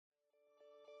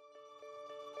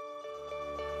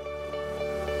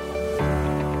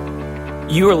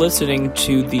You are listening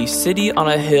to the City on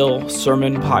a Hill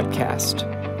Sermon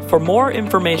Podcast. For more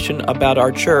information about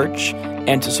our church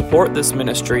and to support this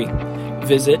ministry,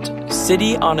 visit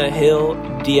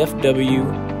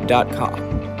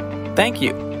cityonahilldfw.com. Thank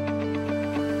you.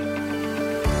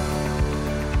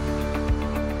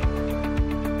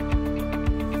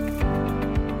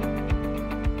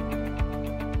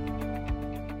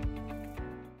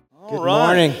 Good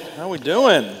morning. How are we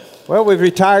doing? Well, we've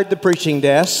retired the preaching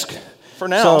desk. For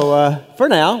now. So, for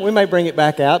now, we may bring it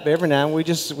back out, but every now and we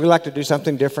like to do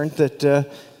something different that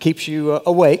keeps you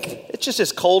awake. It's just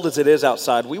as cold as it is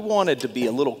outside. We wanted to be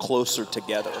a little closer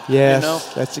together. Yes, you know?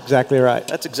 That's exactly right.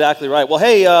 That's exactly right. Well,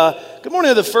 hey, good morning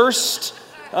to the first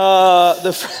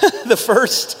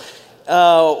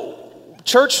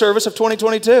church service of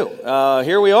 2022.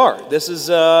 Here we are. This is,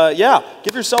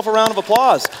 give yourself a round of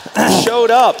applause. You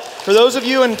showed up. For those of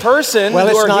you in person who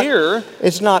are here.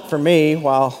 It's not for me.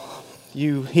 While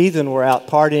you heathen were out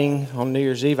partying on New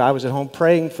Year's Eve, I was at home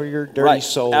praying for your dirty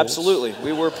souls. Absolutely.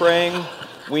 We were praying.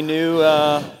 We knew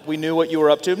what you were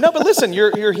up to. No, but listen,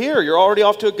 you're here. You're already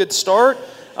off to a good start.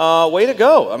 Way to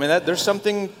go. I mean, there's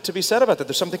something to be said about that.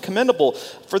 There's something commendable.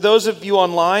 For those of you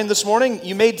online this morning,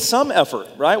 you made some effort,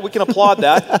 right? We can applaud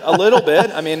that a little bit.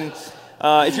 I mean,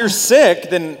 if you're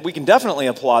sick, then we can definitely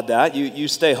applaud that. You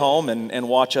stay home and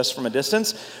watch us from a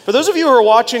distance. For those of you who are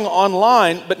watching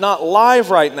online, but not live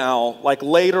right now, like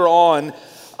later on,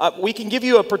 we can give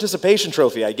you a participation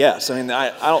trophy, I guess. I mean,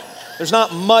 there's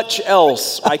not much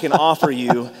else I can offer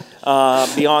you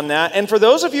beyond that. And for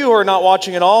those of you who are not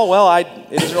watching at all, well, it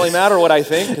doesn't really matter what I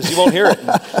think because you won't hear it.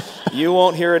 You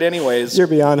won't hear it anyways. You're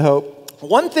beyond hope.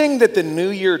 One thing that the new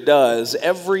year does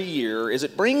every year is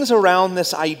it brings around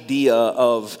this idea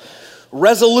of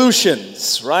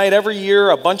resolutions, right? Every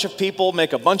year, a bunch of people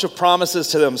make a bunch of promises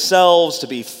to themselves to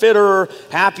be fitter,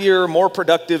 happier, more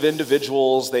productive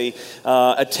individuals. They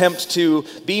attempt to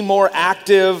be more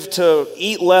active, to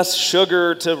eat less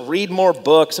sugar, to read more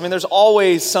books. I mean, there's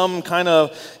always some kind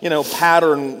of,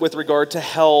 pattern with regard to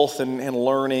health and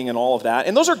learning and all of that.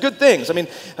 And those are good things. I mean,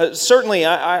 certainly,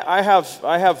 I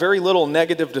have very little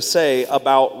negative to say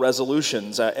about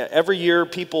resolutions. Every year,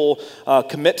 people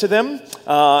commit to them,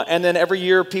 and then every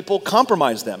year people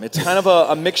compromise them. It's kind of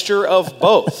a mixture of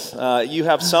both. You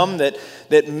have some that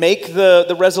make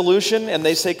the resolution and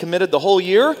they stay committed the whole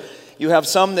year. You have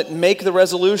some that make the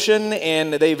resolution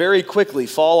and they very quickly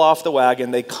fall off the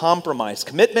wagon. They compromise.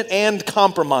 Commitment and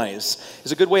compromise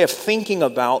is a good way of thinking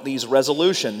about these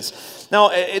resolutions.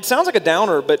 Now, it sounds like a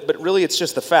downer, but really it's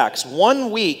just the facts.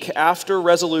 1 week after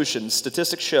resolutions,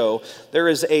 statistics show, there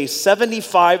is a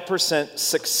 75%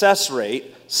 success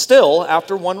rate still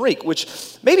after 1 week, which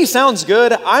maybe sounds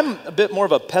good. I'm a bit more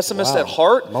of a pessimist at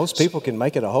heart. Most people can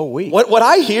make it a whole week. What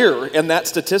I hear in that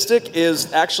statistic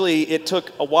is actually it took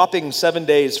a whopping 7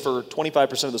 days for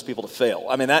 25% of those people to fail.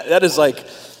 I mean, that is like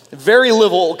very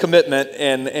little commitment,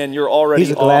 and you're already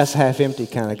He's a glass half empty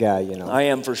kind of guy, I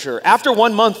am for sure. After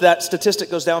 1 month, that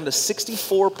statistic goes down to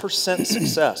 64%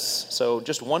 success. So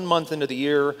just 1 month into the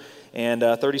year, and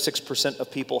 36% of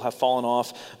people have fallen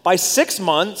off. By 6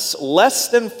 months, less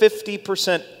than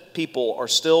 50% people are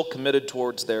still committed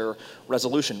towards their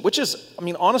resolution, which is,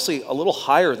 honestly, a little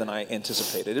higher than I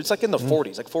anticipated. It's like in the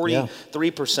 40s, like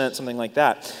 43%, something like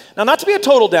that. Now, not to be a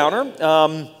total downer,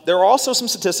 there are also some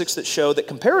statistics that show that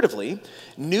comparatively,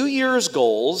 New Year's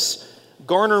goals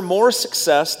garner more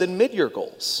success than mid-year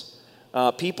goals.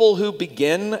 People who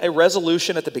begin a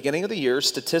resolution at the beginning of the year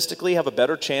statistically have a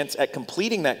better chance at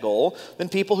completing that goal than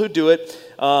people who do it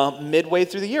midway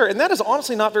through the year. And that is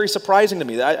honestly not very surprising to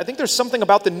me. I think there's something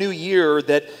about the new year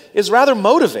that is rather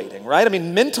motivating, right? I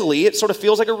mean, mentally, it sort of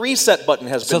feels like a reset button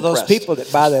has been pressed. So those people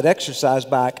that buy that exercise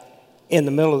bike in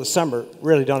the middle of the summer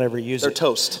really don't ever use They're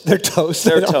toast. They're toast.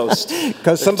 They're toast.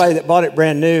 Because somebody that bought it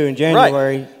brand new in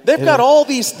January. Right. They've got all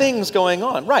these things going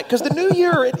on. Right. Because the new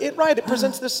year, it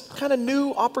presents this kind of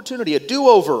new opportunity, a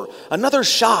do-over, another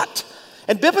shot.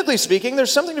 And biblically speaking,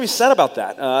 there's something to be said about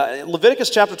that. Leviticus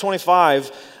chapter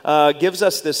 25 gives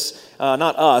us this,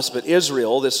 not us, but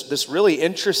Israel, this really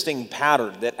interesting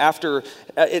pattern that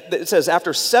it says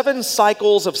after 7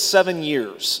 cycles of 7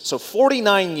 years, so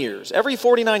 49 years, every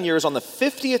 49 years on the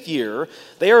 50th year,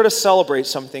 they are to celebrate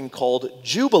something called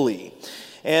Jubilee.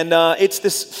 And it's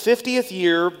this 50th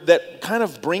year that kind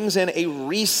of brings in a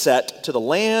reset to the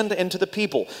land and to the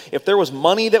people. If there was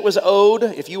money that was owed,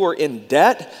 if you were in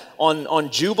debt, on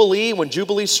Jubilee, when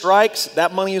Jubilee strikes,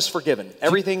 that money is forgiven.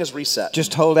 Everything is reset.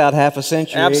 Just hold out half a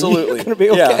century. Absolutely. And you're going to be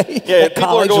okay. Yeah. That People are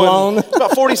college going, loan.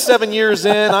 about 47 years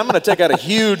in, I'm going to take out a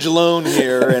huge loan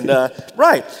here. And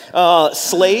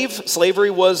slavery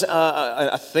was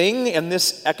a thing in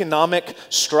this economic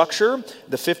structure.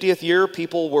 The 50th year,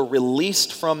 people were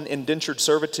released from indentured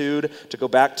servitude to go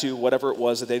back to whatever it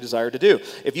was that they desired to do.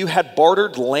 If you had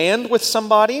bartered land with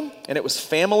somebody, and it was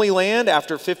family land,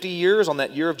 after 50 years on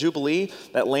that year of Jubilee,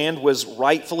 that land was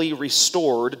rightfully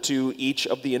restored to each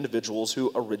of the individuals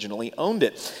who originally owned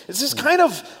it. It's this kind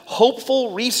of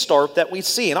hopeful restart that we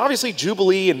see. And obviously,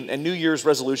 Jubilee and New Year's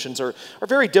resolutions are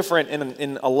very different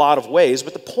in a lot of ways.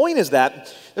 But the point is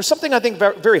that there's something I think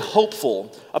very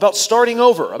hopeful about starting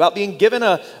over, about being given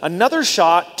another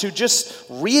shot to just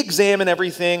re-examine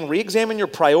everything, re-examine your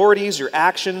priorities, your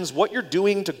actions, what you're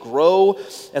doing to grow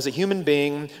as a human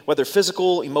being, whether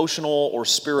physical, emotional, or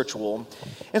spiritual.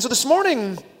 And so this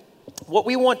morning, what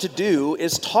we want to do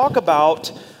is talk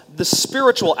about the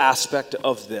spiritual aspect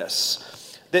of this.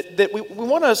 That we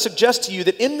want to suggest to you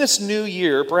that in this new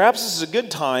year, perhaps this is a good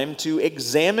time to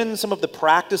examine some of the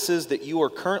practices that you are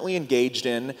currently engaged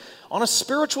in on a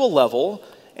spiritual level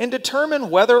and determine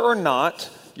whether or not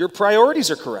your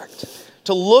priorities are correct.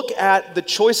 To look at the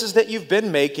choices that you've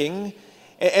been making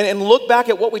and look back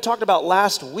at what we talked about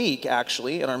last week,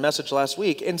 actually, in our message last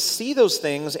week, and see those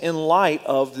things in light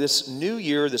of this new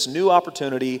year, this new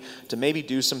opportunity to maybe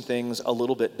do some things a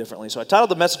little bit differently. So I titled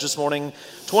the message this morning,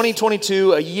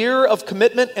 2022, A Year of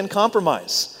Commitment and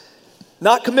Compromise.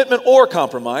 Not commitment or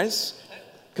compromise,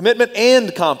 commitment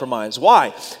and compromise.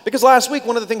 Why? Because last week,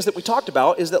 one of the things that we talked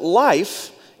about is that life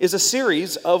is a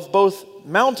series of both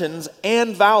mountains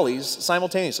and valleys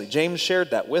simultaneously. James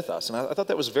shared that with us, and I thought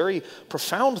that was a very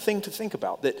profound thing to think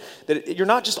about, that you're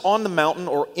not just on the mountain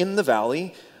or in the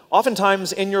valley.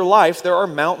 Oftentimes in your life, there are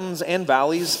mountains and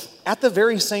valleys at the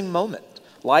very same moment.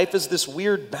 Life is this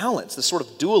weird balance, this sort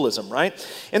of dualism, right?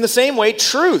 In the same way,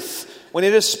 truth, when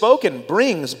it is spoken,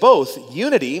 brings both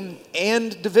unity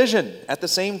and division at the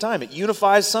same time. It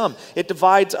unifies some, it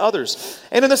divides others.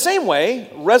 And in the same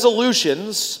way,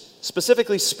 resolutions,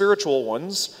 specifically spiritual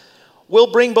ones,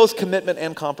 will bring both commitment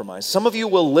and compromise. Some of you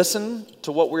will listen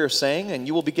to what we're saying and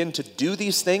you will begin to do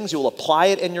these things. You will apply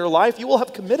it in your life. You will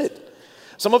have committed.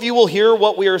 Some of you will hear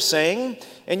what we are saying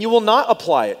and you will not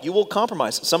apply it. You will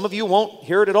compromise. Some of you won't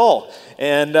hear it at all.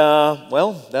 And,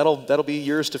 that'll be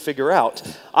yours to figure out.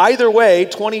 Either way,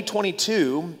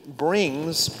 2022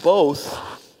 brings both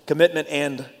commitment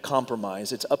and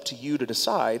compromise. It's up to you to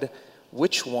decide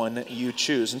which one you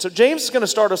choose. And so James is going to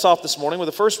start us off this morning with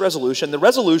the first resolution, the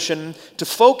resolution to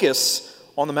focus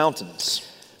on the mountains.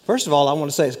 First of all, I want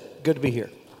to say it's good to be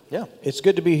here. Yeah. It's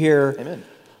good to be here. Amen.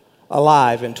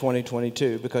 Alive in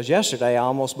 2022, because yesterday I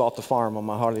almost bought the farm on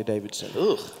my Harley Davidson.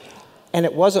 Ugh. And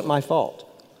it wasn't my fault.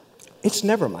 It's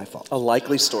never my fault. A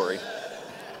likely story.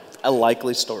 A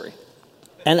likely story.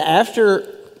 And after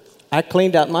I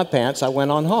cleaned out my pants, I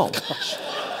went on home. Gosh.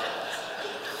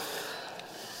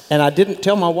 And I didn't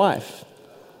tell my wife.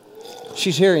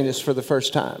 She's hearing this for the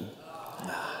first time.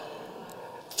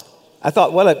 I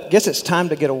thought, well, I guess it's time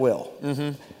to get a will.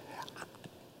 Mm-hmm.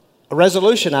 A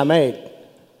resolution I made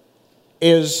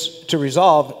is to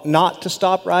resolve not to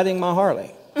stop riding my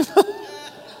Harley.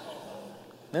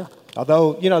 Yeah.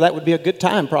 Although, that would be a good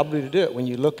time probably to do it when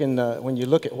you look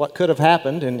at what could have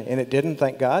happened, and it didn't,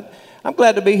 thank God. I'm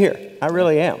glad to be here. I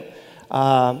really am.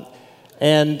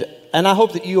 And I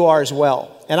hope that you are as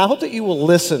well. And I hope that you will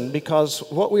listen, because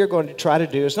what we are going to try to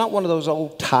do is not one of those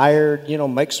old tired,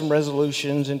 make some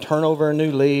resolutions and turn over a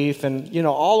new leaf and,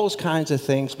 all those kinds of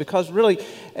things. Because really,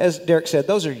 as Derek said,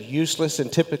 those are useless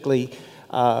and typically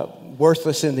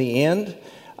worthless in the end,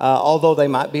 although they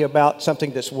might be about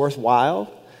something that's worthwhile.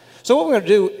 So what we're going to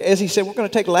do, as he said, we're going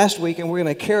to take last week and we're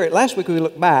going to carry it. Last week we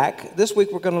looked back. This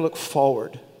week we're going to look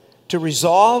forward to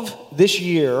resolve this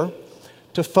year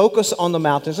to focus on the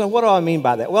mountains. And what do I mean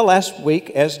by that? Well, last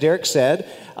week, as Derek said,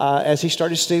 as he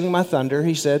started stealing my thunder,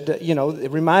 he said,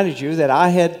 it reminded you that I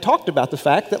had talked about the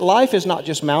fact that life is not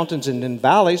just mountains and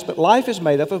valleys, but life is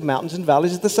made up of mountains and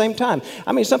valleys at the same time.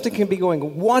 I mean, something can be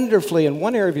going wonderfully in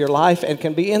one area of your life and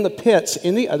can be in the pits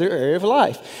in the other area of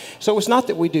life. So it's not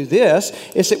that we do this,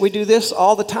 it's that we do this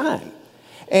all the time.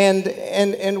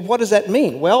 And what does that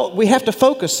mean? Well, we have to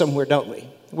focus somewhere, don't we?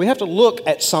 We have to look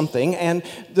at something, and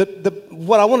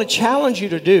what I want to challenge you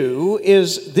to do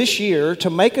is this year to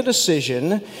make a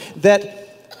decision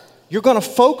that you're going to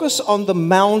focus on the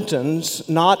mountains,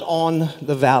 not on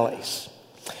the valleys.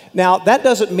 Now, that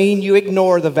doesn't mean you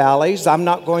ignore the valleys. I'm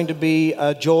not going to be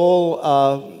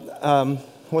Joel,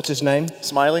 what's his name?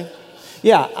 Smiley?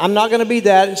 Yeah, I'm not going to be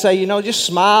that and say, just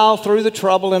smile through the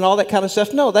trouble and all that kind of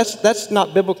stuff. No, that's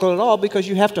not biblical at all, because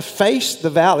you have to face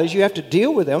the valleys. You have to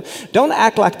deal with them. Don't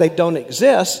act like they don't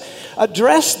exist.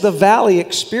 Address the valley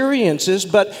experiences,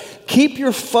 but keep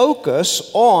your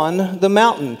focus on the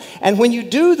mountain. And when you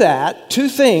do that, two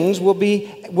things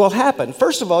will happen.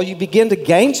 First of all, you begin to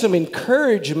gain some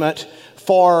encouragement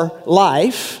for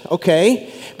life,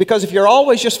 okay? Because if you're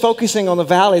always just focusing on the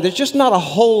valley, there's just not a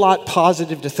whole lot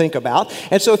positive to think about.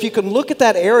 And so if you can look at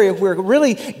that area where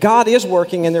really God is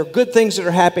working and there are good things that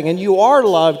are happening and you are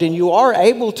loved and you are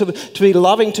able to be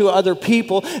loving to other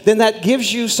people, then that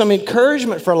gives you some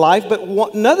encouragement for life. But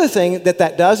another thing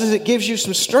that does is it gives you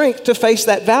some strength to face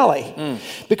that valley.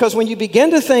 Because when you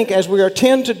begin to think, as we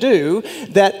tend to do,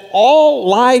 that all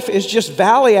life is just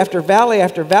valley after valley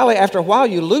after valley, after a while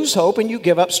you lose hope and you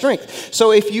give up strength.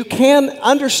 So if you can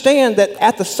understand that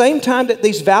at the same time that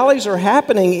these valleys are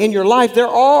happening in your life, there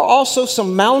are also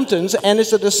some mountains, and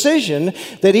it's a decision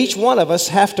that each one of us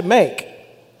have to make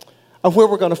of where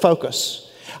we're going to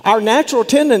focus. Our natural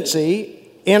tendency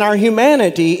in our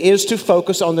humanity is to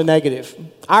focus on the negative.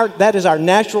 That is our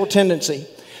natural tendency,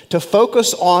 to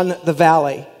focus on the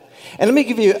valley. And let me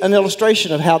give you an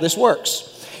illustration of how this works.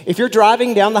 If you're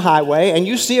driving down the highway and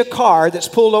you see a car that's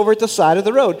pulled over at the side of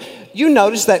the road, you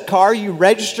notice that car, you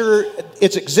register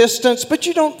its existence, but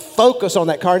you don't focus on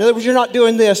that car. In other words, you're not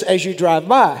doing this as you drive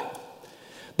by.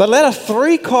 But let a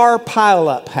 3-car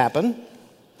pileup happen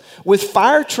with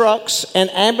fire trucks and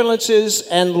ambulances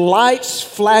and lights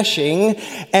flashing,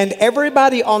 and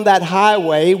everybody on that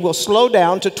highway will slow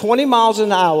down to 20 miles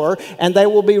an hour, and they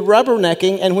will be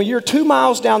rubbernecking, and when you're 2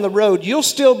 miles down the road, you'll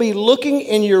still be looking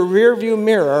in your rearview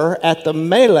mirror at the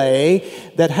melee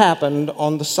that happened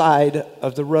on the side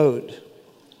of the road.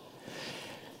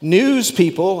 News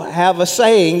people have a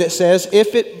saying that says,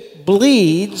 if it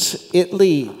bleeds, it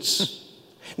leads.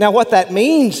 Now, what that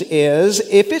means is,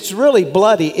 if it's really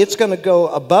bloody, it's going to go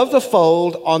above the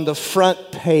fold on the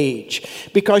front page.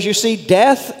 Because you see,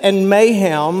 death and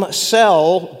mayhem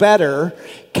sell better,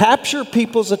 capture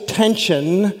people's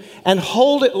attention, and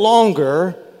hold it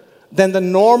longer than the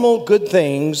normal good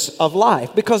things of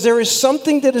life. Because there is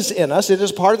something that is in us, it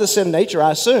is part of the sin nature,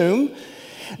 I assume,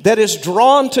 that is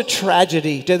drawn to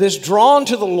tragedy, that is drawn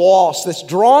to the loss, that's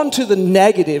drawn to the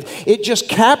negative. It just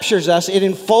captures us. It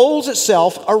enfolds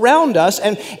itself around us.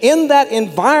 And in that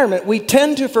environment, we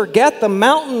tend to forget the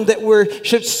mountain that we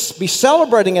should be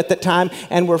celebrating at that time,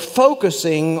 and we're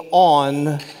focusing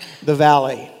on the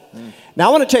valley. Now,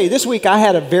 I want to tell you, this week I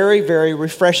had a very, very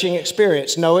refreshing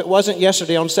experience. No, it wasn't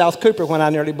yesterday on South Cooper when I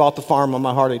nearly bought the farm on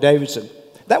my Harley Davidson.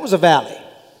 That was a valley.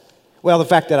 Well, the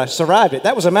fact that I survived it,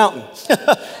 that was a mountain.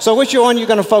 So which one are you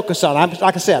going to focus on?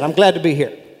 Like I said, I'm glad to be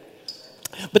here.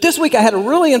 But this week I had a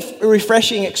really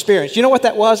refreshing experience. You know what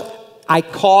that was? I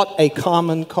caught a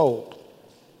common cold.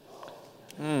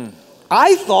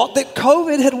 I thought that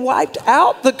COVID had wiped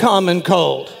out the common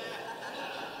cold.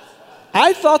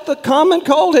 I thought the common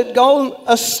cold had gone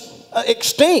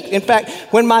extinct. In fact,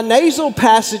 when my nasal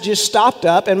passages stopped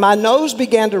up and my nose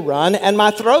began to run and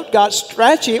my throat got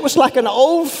scratchy, it was like an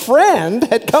old friend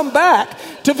had come back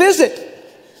to visit.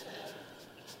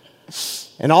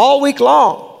 And all week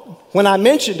long, when I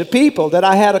mentioned to people that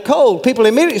I had a cold, people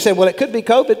immediately said, well, it could be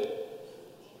COVID.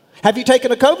 Have you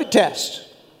taken a COVID test?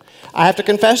 I have to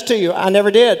confess to you, I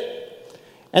never did.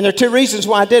 And there are 2 reasons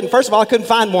why I didn't. First of all, I couldn't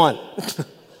find one.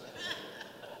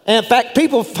 And in fact,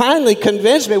 people finally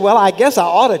convinced me, well, I guess I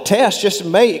ought to test just to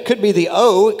make it. Could be the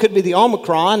O, it could be the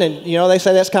Omicron, and they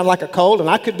say that's kind of like a cold, and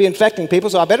I could be infecting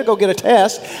people, so I better go get a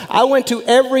test. I went to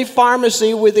every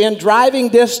pharmacy within driving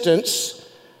distance,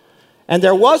 and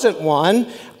there wasn't one.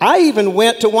 I even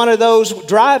went to one of those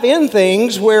drive-in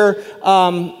things where,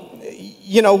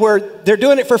 where they're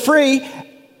doing it for free,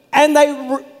 and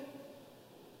they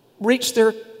reached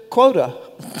their quota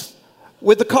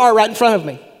with the car right in front of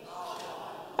me.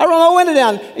 I rolled my window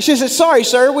down. She said, sorry,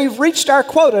 sir, we've reached our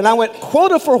quota. And I went,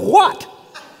 quota for what?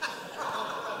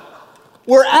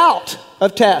 We're out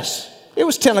of tests. It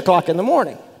was 10 o'clock in the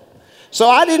morning. So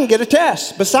I didn't get a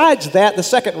test. Besides that, the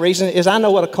second reason is I know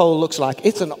what a cold looks like.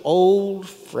 It's an old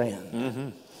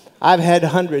friend. I've had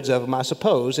hundreds of them, I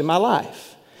suppose, in my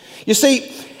life. You see,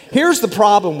 here's the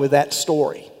problem with that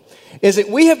story, is that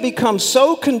we have become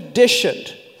so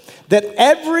conditioned that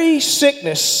every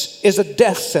sickness is a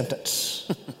death sentence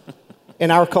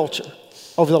in our culture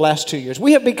over the last 2 years.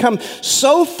 We have become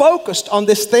so focused on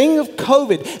this thing of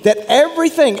COVID that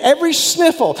everything, every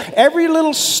sniffle, every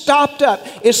little stopped up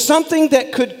is something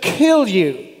that could kill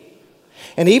you.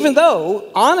 And even though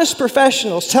honest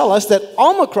professionals tell us that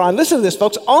Omicron, listen to this,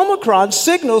 folks, Omicron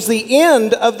signals the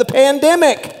end of the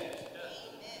pandemic.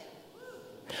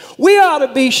 We ought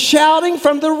to be shouting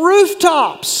from the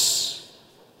rooftops.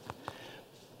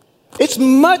 It's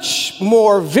much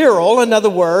more virile, in other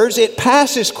words, it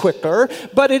passes quicker,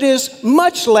 but it is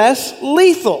much less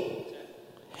lethal.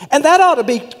 And that ought to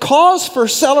be cause for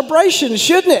celebration,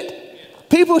 shouldn't it?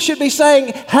 People should be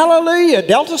saying, hallelujah,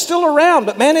 Delta's still around,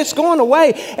 but man, it's going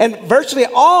away. And virtually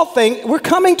all things, we're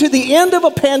coming to the end of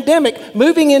a pandemic,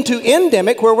 moving into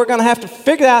endemic, where we're going to have to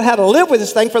figure out how to live with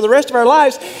this thing for the rest of our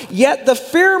lives. Yet the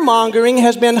fear-mongering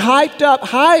has been hyped up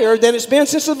higher than it's been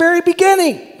since the very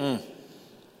beginning.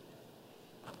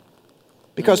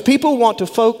 Because people want to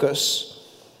focus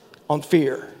on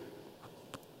fear.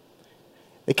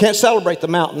 They can't celebrate the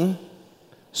mountain,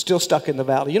 still stuck in the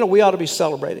valley. You know, we ought to be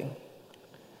celebrating.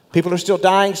 People are still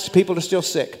dying, people are still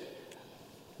sick.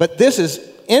 But this is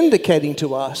indicating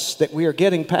to us that we are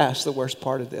getting past the worst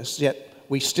part of this, yet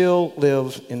we still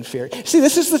live in fear. See,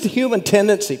 this is the human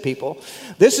tendency, people.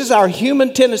 This is our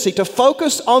human tendency to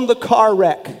focus on the car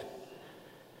wreck.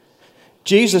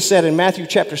 Jesus said in Matthew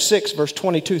chapter 6, verse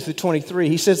 22 through 23,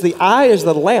 he says, the eye is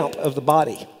the lamp of the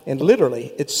body. And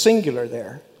literally, it's singular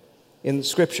there in the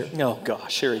scripture. Oh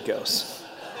gosh, here he goes.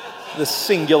 The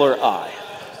singular eye.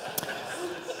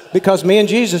 Because me and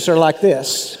Jesus are like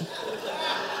this.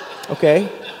 Okay?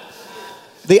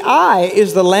 The eye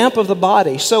is the lamp of the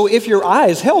body. So if your eye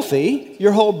is healthy,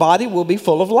 your whole body will be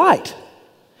full of light.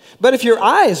 But if your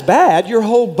eye is bad, your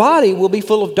whole body will be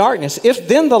full of darkness. If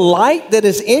then the light that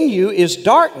is in you is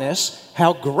darkness,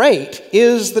 how great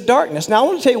is the darkness? Now I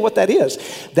want to tell you what that is.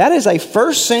 That is a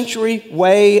first century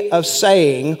way of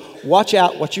saying, watch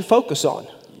out what you focus on.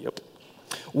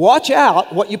 Watch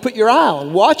out what you put your eye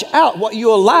on. Watch out what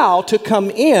you allow to come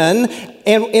in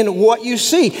and what you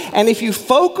see. And if you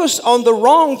focus on the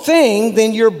wrong thing,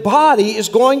 then your body is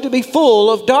going to be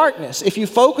full of darkness. If you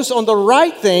focus on the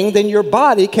right thing, then your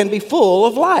body can be full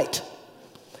of light.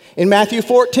 In Matthew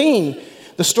 14,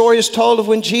 the story is told of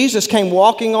when Jesus came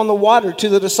walking on the water to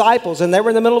the disciples, and they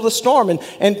were in the middle of the storm,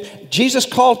 and Jesus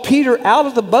called Peter out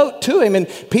of the boat to him, and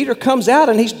Peter comes out,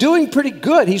 and he's doing pretty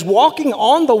good. He's walking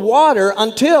on the water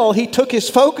until he took his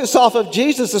focus off of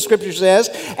Jesus, the scripture says,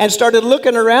 and started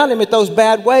looking around him at those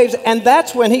bad waves, and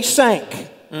that's when he sank.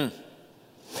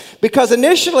 Because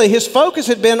initially his focus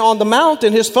had been on the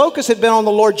mountain, his focus had been on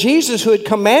the Lord Jesus who had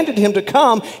commanded him to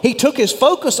come. He took his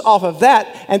focus off of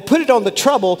that and put it on the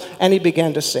trouble, and he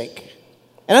began to sink.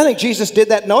 And I think Jesus did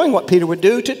that knowing what Peter would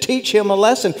do to teach him a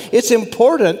lesson. It's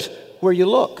important where you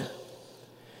look.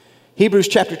 Hebrews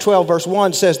chapter 12 verse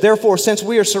 1 says, therefore, since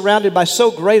we are surrounded by so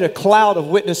great a cloud of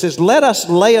witnesses, let us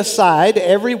lay aside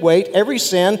every weight, every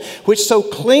sin, which so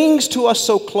clings to us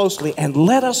so closely, and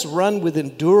let us run with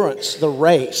endurance the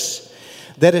race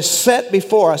that is set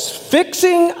before us,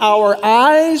 fixing our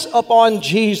eyes upon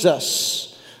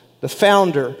Jesus, the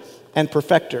founder and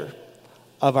perfecter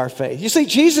of our faith. You see,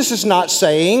 Jesus is not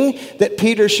saying that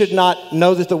Peter should not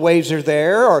know that the waves are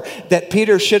there, or that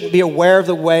Peter shouldn't be aware of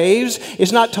the waves.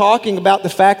 He's not talking about the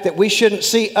fact that we shouldn't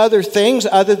see other things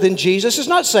other than Jesus. It's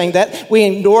not saying that we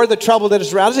ignore the trouble that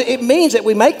is around us. It means that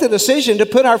we make the decision to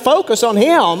put our focus on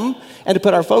Him and to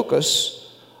put our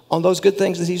focus on those good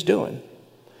things that He's doing.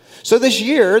 So this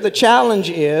year, the challenge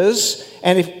is,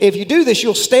 and if you do this,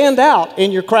 you'll stand out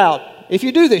in your crowd. If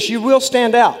you do this, you will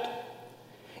stand out.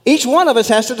 Each one of us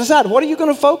has to decide, what are you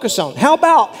going to focus on? How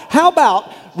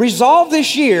about resolve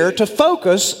this year to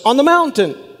focus on the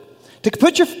mountain? To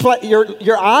put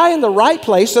your eye in the right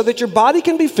place so that your body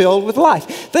can be filled with life.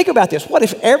 Think about this. What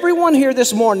if everyone here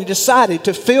this morning decided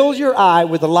to fill your eye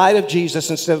with the light of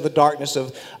Jesus instead of the darkness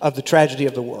of the tragedy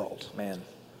of the world? Man.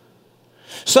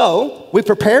 So, we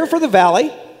prepare for the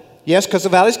valley. Yes, because the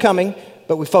valley's coming,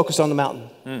 but we focus on the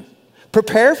mountain.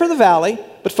 Prepare for the valley,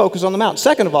 but focus on the mountain.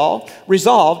 Second of all,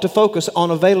 resolve to focus on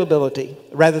availability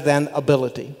rather than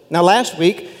ability. Now, last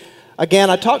week, again,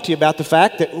 I talked to you about the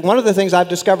fact that one of the things I've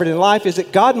discovered in life is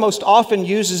that God most often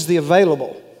uses the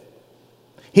available.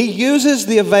 He uses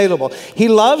the available. He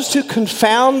loves to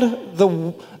confound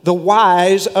the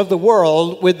wise of the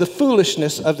world with the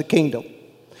foolishness of the kingdom.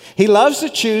 He loves to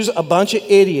choose a bunch of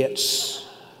idiots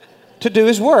to do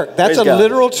His work. That's a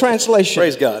literal translation.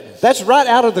 Praise God. That's right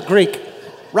out of the Greek.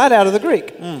 Right out of the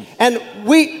Greek. And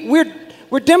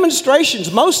we're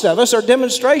demonstrations. Most of us are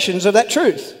demonstrations of that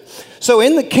truth. So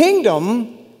in the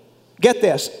kingdom, get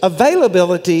this,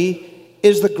 availability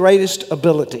is the greatest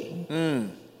ability.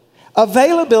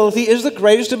 Availability is the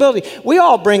greatest ability. We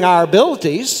all bring our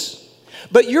abilities,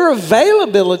 But your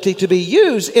availability to be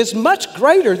used is much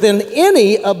greater than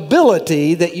any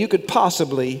ability that you could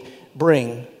possibly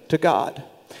bring to God.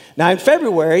 Now, in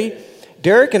February,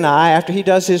 Derek and I, after he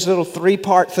does his little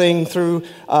 3-part thing through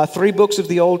 3 books of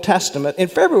the Old Testament, in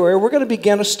February, we're going to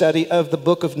begin a study of the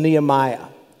book of Nehemiah.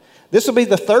 This will be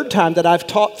the 3rd time that I've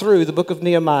taught through the book of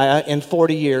Nehemiah in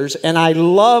 40 years, and I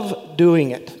love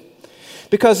doing it.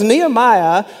 Because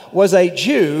Nehemiah was a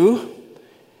Jew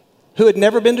who had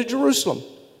never been to Jerusalem,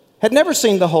 had never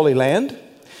seen the Holy Land,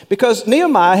 because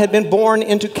Nehemiah had been born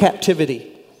into captivity.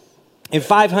 In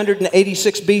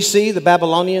 586 BC, the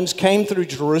Babylonians came through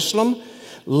Jerusalem,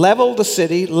 leveled the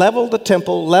city, leveled the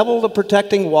temple, leveled the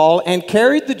protecting wall, and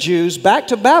carried the Jews back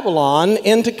to Babylon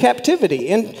into captivity.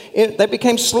 They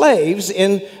became slaves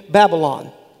in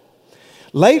Babylon.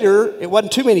 Later, it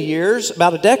wasn't too many years,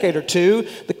 about a decade or two,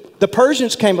 the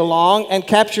Persians came along and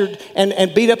captured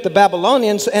and beat up the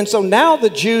Babylonians. And so now the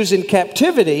Jews in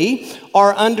captivity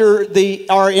are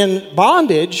in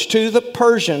bondage to the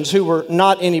Persians, who were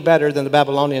not any better than the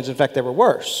Babylonians. In fact, they were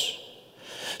worse.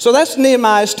 So that's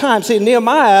Nehemiah's time. See,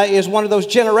 Nehemiah is one of those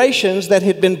generations that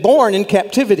had been born in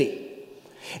captivity.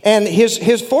 And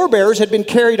his forebears had been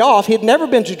carried off. He had never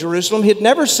been to Jerusalem. He had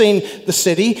never seen the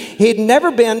city. He had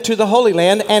never been to the Holy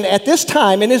Land. And at this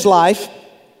time in his life,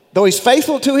 though he's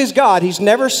faithful to his God, he's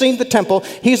never seen the temple.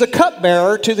 He's a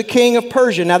cupbearer to the king of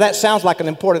Persia. Now that sounds like an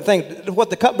important thing. What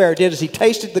the cupbearer did is he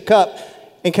tasted the cup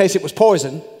in case it was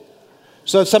poison.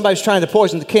 So if somebody was trying to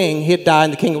poison the king, he'd die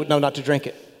and the king would know not to drink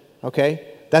it. Okay?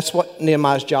 That's what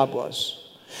Nehemiah's job was.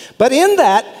 But in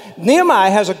that,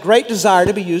 Nehemiah has a great desire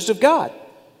to be used of God,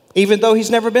 even though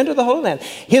he's never been to the Holy Land.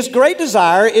 His great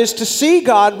desire is to see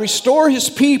God restore his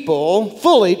people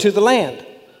fully to the land.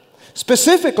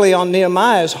 Specifically on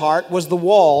Nehemiah's heart was the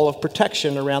wall of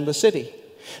protection around the city.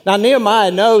 Now,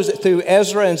 Nehemiah knows that through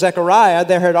Ezra and Zechariah,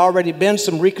 there had already been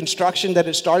some reconstruction that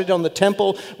had started on the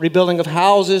temple, rebuilding of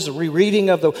houses, rereading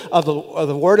of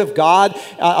the Word of God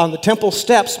on the temple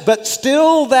steps. But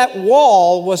still that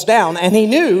wall was down, and he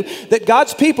knew that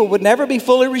God's people would never be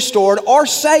fully restored or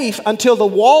safe until the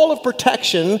wall of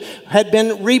protection had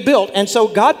been rebuilt. And so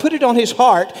God put it on his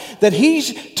heart that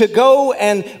he's to go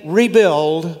and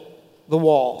rebuild the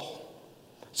wall.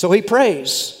 So he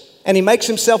prays, and he makes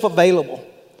himself available.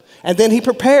 And then he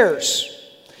prepares.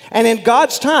 And in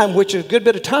God's time, which is a good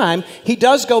bit of time, he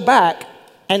does go back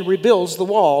and rebuilds the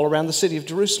wall around the city of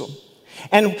Jerusalem.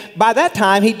 And by that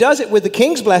time, he does it with the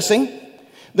king's blessing.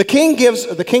 The king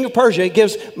of Persia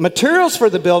gives materials for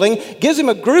the building, gives him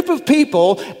a group of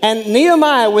people, and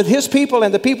Nehemiah with his people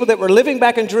and the people that were living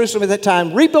back in Jerusalem at that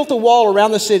time rebuilt the wall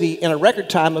around the city in a record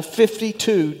time of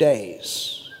 52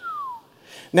 days.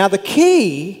 Now the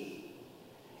key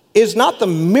is not the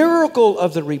miracle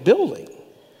of the rebuilding.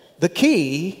 The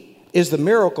key is the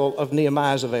miracle of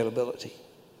Nehemiah's availability.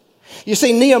 You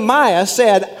see, Nehemiah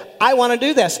said, I want to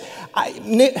do this.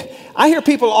 I hear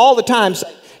people all the time say,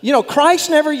 you know, Christ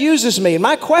never uses me. And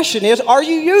my question is, are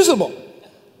you usable?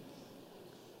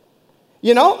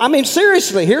 You know, I mean,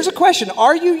 seriously, here's a question.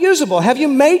 Are you usable? Have you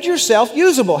made yourself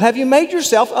usable? Have you made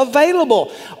yourself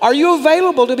available? Are you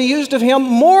available to be used of him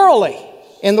morally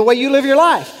in the way you live your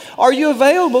life? Are you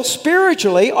available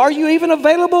spiritually? Are you even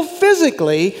available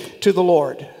physically to the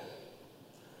Lord?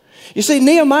 You see,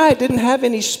 Nehemiah didn't have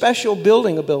any special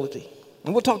building ability.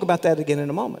 And we'll talk about that again in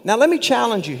a moment. Now, let me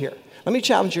challenge you here.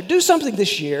 Do something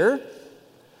this year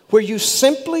where you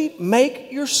simply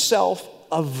make yourself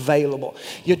available.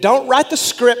 You don't write the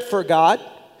script for God.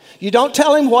 You don't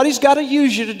tell him what he's got to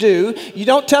use you to do. You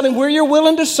don't tell him where you're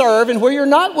willing to serve and where you're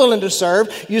not willing to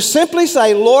serve. You simply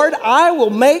say, Lord, I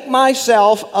will make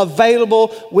myself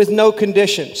available with no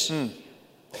conditions.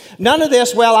 None of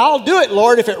this, well, I'll do it,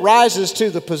 Lord, if it rises to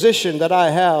the position that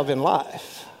I have in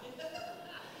life.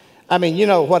 I mean, you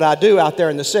know what I do out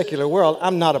there in the secular world.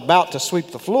 I'm not about to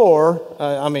sweep the floor,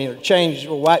 or change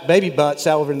white baby butts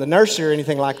over in the nursery or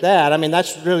anything like that. I mean,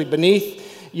 that's really beneath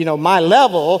my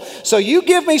level. So you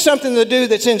give me something to do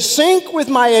that's in sync with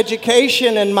my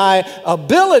education and my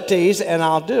abilities, and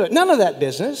I'll do it. None of that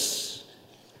business.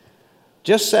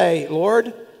 Just say,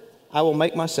 Lord, I will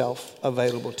make myself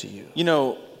available to you. You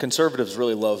know, conservatives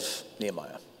really love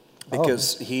Nehemiah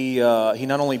because he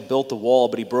not only built the wall,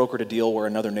 but he brokered a deal where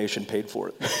another nation paid for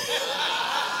it.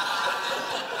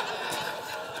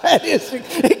 That is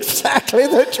exactly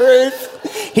the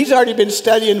truth. He's already been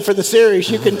studying for the series,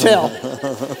 you can tell.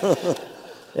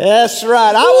 That's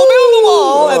right. I will build the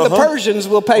wall, and the Persians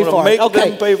will pay for it.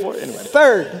 Okay. Pay for it. Anyway.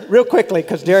 Third, real quickly,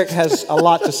 because Derek has a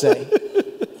lot to say.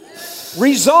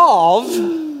 Resolve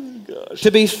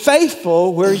to be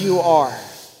faithful where you are.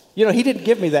 You know, he didn't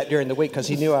give me that during the week because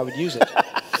he knew I would use it.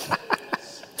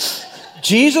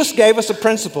 Jesus gave us a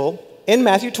principle in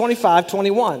Matthew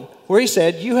 25:21, where he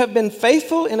said, you have been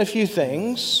faithful in a few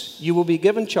things, you will be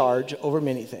given charge over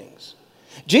many things.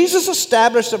 Jesus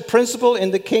established a principle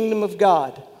in the kingdom of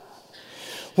God.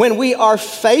 When we are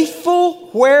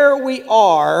faithful where we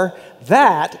are,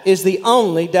 that is the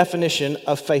only definition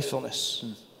of faithfulness.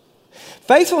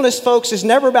 Faithfulness, folks, is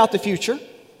never about the future.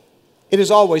 It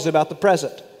is always about the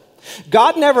present.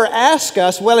 God never asks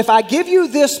us, well, if I give you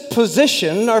this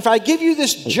position or if I give you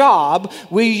this job,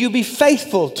 will you be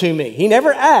faithful to me? He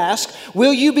never asks,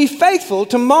 will you be faithful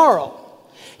tomorrow?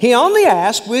 He only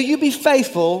asks, will you be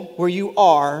faithful where you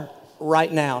are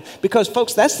right now? Because,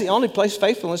 folks, that's the only place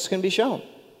faithfulness can be shown.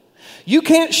 You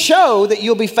can't show that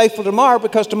you'll be faithful tomorrow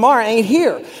because tomorrow ain't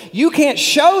here. You can't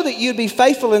show that you'd be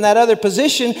faithful in that other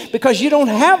position because you don't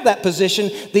have that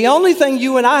position. The only thing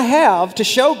you and I have to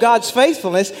show God's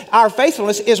faithfulness, our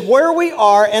faithfulness, is where we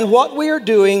are and what we are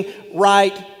doing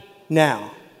right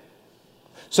now.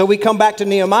 So we come back to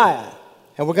Nehemiah,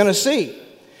 and we're going to see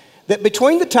that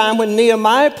between the time when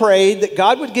Nehemiah prayed that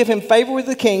God would give him favor with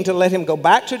the king to let him go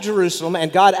back to Jerusalem,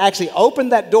 and God actually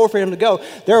opened that door for him to go,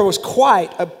 there was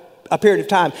quite a period of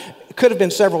time. It could have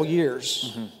been several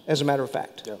years, as a matter of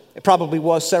fact. Yeah. It probably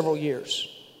was several years.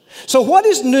 So what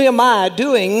is Nehemiah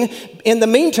doing in the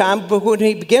meantime when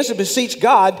he begins to beseech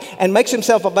God and makes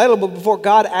himself available before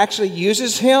God actually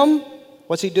uses him?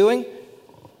 What's he doing?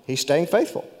 He's staying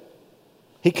faithful.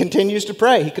 He continues to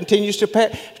pray. He continues to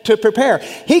prepare.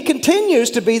 He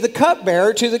continues to be the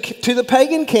cupbearer to the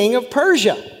pagan king of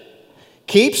Persia.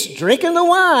 Keeps drinking the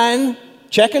wine,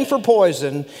 checking for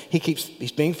poison.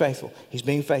 He's being faithful. He's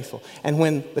being faithful. And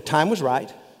when the time was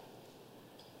right,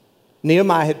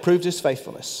 Nehemiah had proved his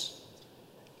faithfulness.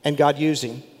 And God used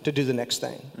him to do the next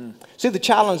thing. See, the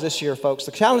challenge this year, folks,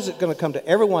 the challenge that's going to come to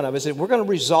every one of us is we're going to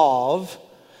resolve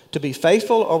to be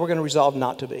faithful or we're going to resolve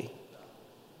not to be.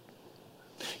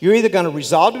 You're either going to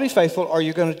resolve to be faithful or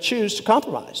you're going to choose to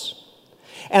compromise.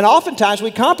 And oftentimes we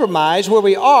compromise where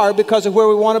we are because of where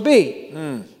we want to be.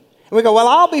 And we go, well,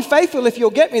 I'll be faithful if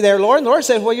you'll get me there, Lord. And the Lord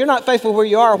says, well, you're not faithful where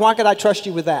you are. Why could I trust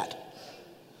you with that?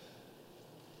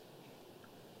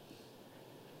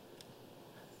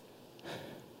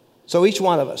 So each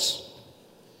one of us,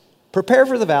 prepare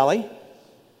for the valley.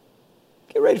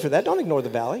 Get ready for that. Don't ignore the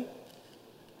valley.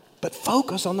 But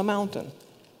focus on the mountain.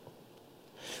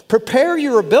 Prepare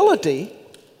your ability,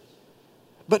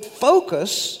 but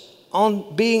focus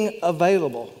on being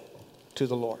available to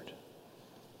the Lord.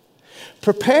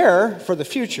 Prepare for the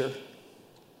future,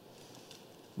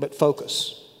 but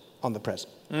focus on the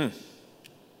present.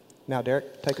 Now,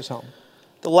 Derek, take us home.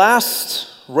 The last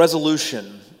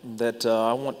resolution that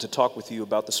I want to talk with you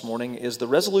about this morning is the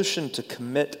resolution to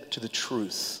commit to the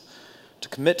truth. To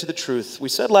commit to the truth. We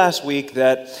said last week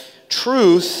that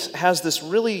truth has this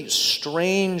really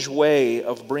strange way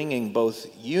of bringing both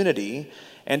unity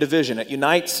and division. It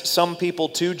unites some people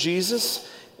to Jesus.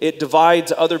 It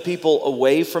divides other people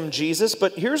away from Jesus.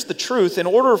 But here's the truth. In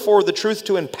order for the truth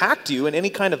to impact you in any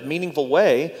kind of meaningful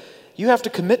way, you have to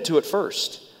commit to it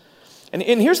first. And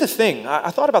here's the thing. I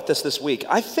thought about this week.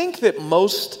 I think that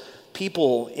most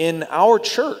people in our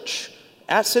church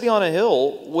at City on a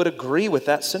Hill would agree with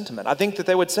that sentiment. I think that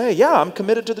they would say, yeah, I'm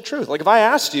committed to the truth. Like if I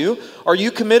asked you, are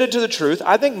you committed to the truth?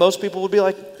 I think most people would be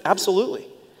like, absolutely.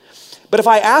 But if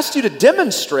I asked you to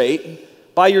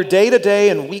demonstrate by your day-to-day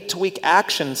and week-to-week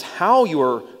actions how you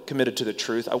are committed to the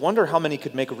truth, I wonder how many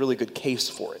could make a really good case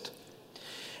for it.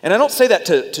 And I don't say that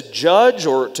to judge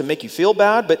or to make you feel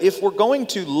bad, but if we're going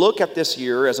to look at this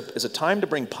year as a time to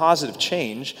bring positive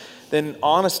change, then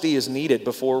honesty is needed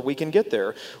before we can get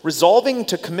there. Resolving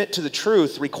to commit to the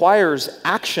truth requires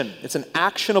action. It's an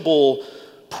actionable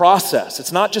process.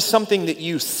 It's not just something that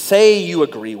you say you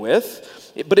agree with,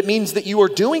 but it means that you are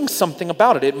doing something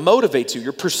about it. It motivates you.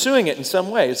 You're pursuing it in some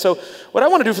way. So what I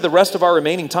want to do for the rest of our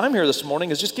remaining time here this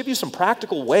morning is just give you some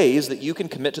practical ways that you can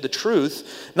commit to the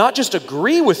truth, not just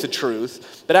agree with the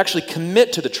truth, but actually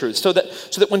commit to the truth. So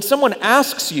that when someone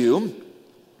asks you,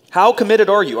 how committed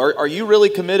are you? Are you really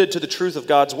committed to the truth of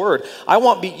God's word? I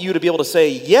want you to be able to say,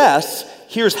 yes,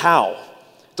 here's how.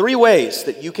 3 ways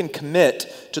that you can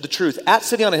commit to the truth at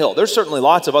City on a Hill. There's certainly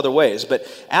lots of other ways, but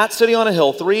at City on a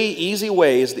Hill, 3 easy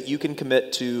ways that you can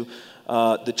commit to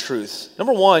the truth.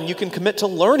 Number 1, you can commit to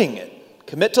learning it.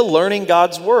 Commit to learning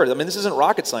God's word. I mean, this isn't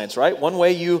rocket science, right? One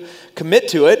way you commit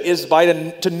to it is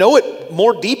to know it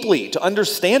more deeply, to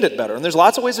understand it better. And there's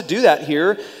lots of ways to do that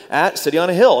here at City on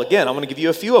a Hill. Again, I'm going to give you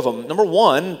a few of them. Number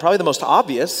 1, probably the most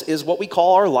obvious, is what we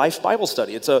call our Life Bible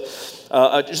Study. It's a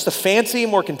just a fancy,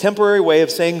 more contemporary way of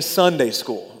saying Sunday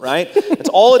school, right? That's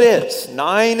all it is.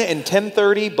 9 and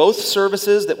 10:30, both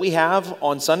services that we have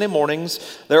on Sunday mornings.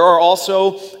 There are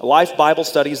also Life Bible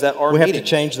studies that are We have meeting. to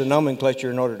change the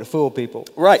nomenclature in order to fool people.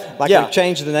 Right, Like yeah. we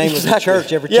change the name Exactly. of the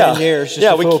church every 10 years just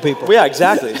to fool people. Yeah,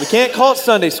 exactly. We can't call it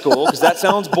Sunday school because that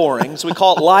sounds boring. So we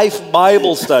call it Life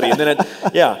Bible Study. And then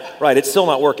it's still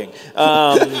not working.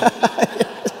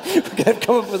 We've got to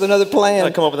come up with another plan.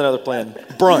 I'll come up with another plan.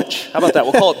 Brunch. How about that?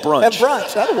 We'll call it brunch. Have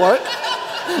brunch. That'll work.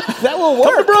 That will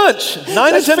Come work. to brunch.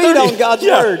 9 Let's to 10:30. feed on God's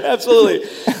word. Absolutely.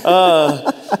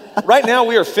 Right now,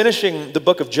 we are finishing the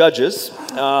book of Judges.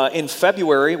 In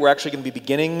February, we're actually going to be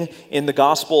beginning in the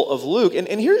Gospel of Luke.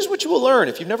 And here's what you will learn.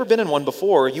 If you've never been in one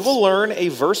before, you will learn a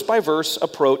verse-by-verse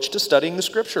approach to studying the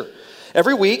Scripture.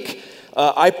 Every week,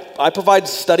 I provide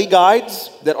study guides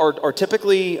that are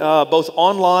typically both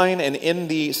online and in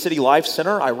the City Life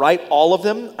Center. I write all of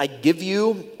them. I give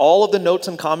you all of the notes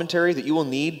and commentary that you will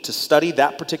need to study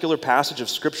that particular passage of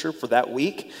Scripture for that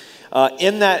week.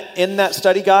 In that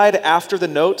study guide, after the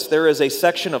notes, there is a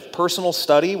section of personal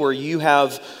study where you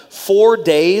have 4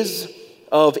 days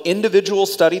of individual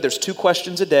study. There's 2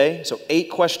 questions a day, so 8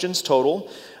 questions total.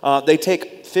 They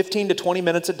take 15 to 20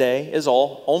 minutes a day is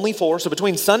all, only 4. So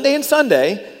between Sunday and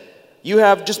Sunday, you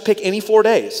have just pick any 4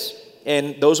 days.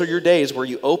 And those are your days where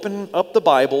you open up the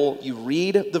Bible, you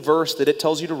read the verse that it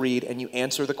tells you to read, and you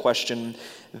answer the question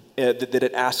that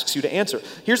it asks you to answer.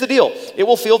 Here's the deal. It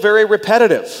will feel very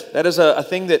repetitive. That is a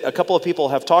thing that a couple of people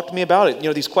have talked to me about.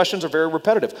 These questions are very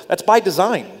repetitive. That's by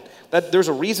design. There's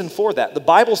a reason for that. The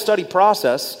Bible study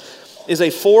process is a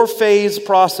 4-phase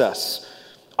process.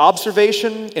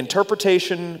 Observation,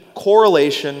 interpretation,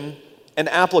 correlation, and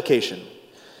application.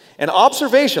 And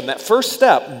observation, that first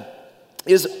step,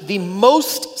 is the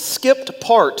most skipped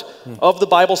part of the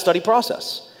Bible study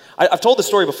process. I've told this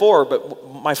story before,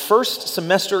 but my first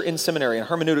semester in seminary, in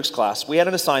hermeneutics class, we had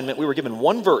an assignment. We were given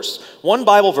one verse, one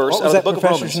Bible verse What out was of that the book of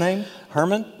professor's Romans. name?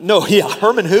 Herman? No,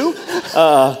 Herman who?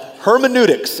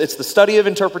 Hermeneutics. It's the study of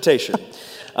interpretation.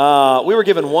 We were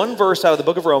given one verse out of the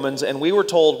book of Romans, and we were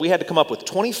told we had to come up with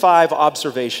 25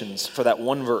 observations for that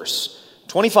one verse.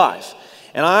 25.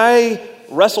 And I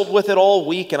wrestled with it all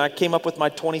week, and I came up with my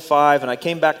 25, and I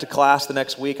came back to class the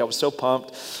next week. I was so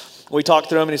pumped. We talked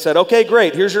through them, and he said, okay,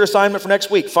 great. Here's your assignment for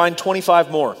next week. Find 25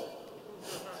 more.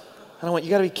 And I went,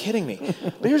 you got to be kidding me.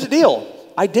 But here's the deal.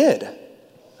 I did.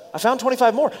 I found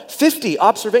 25 more. 50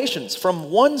 observations from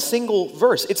one single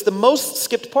verse. It's the most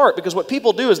skipped part because what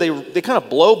people do is they kind of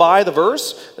blow by the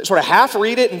verse, they sort of half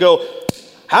read it and go,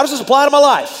 how does this apply to my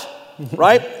life?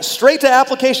 Right? Straight to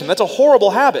application. That's a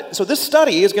horrible habit. So this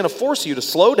study is going to force you to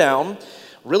slow down,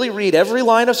 really read every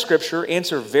line of Scripture,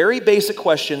 answer very basic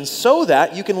questions so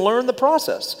that you can learn the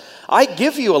process. I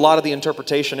give you a lot of the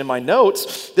interpretation in my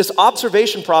notes. This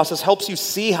observation process helps you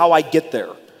see how I get there.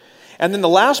 And then the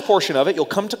last portion of it, you'll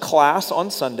come to class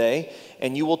on Sunday,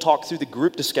 and you will talk through the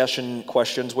group discussion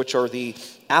questions, which are the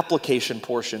application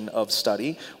portion of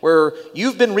study, where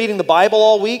you've been reading the Bible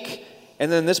all week,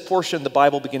 and then this portion, the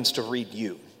Bible begins to read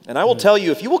you. And I will tell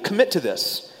you, if you will commit to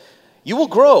this, you will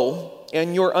grow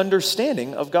in your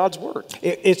understanding of God's Word.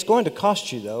 It's going to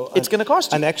cost you, though. It's going to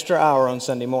cost you. An extra hour on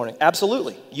Sunday morning.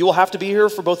 Absolutely. You will have to be here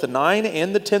for both the 9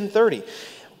 and the 10:30.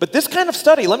 But this kind of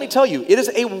study, let me tell you, it is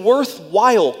a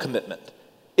worthwhile commitment.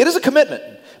 It is a commitment,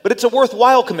 but it's a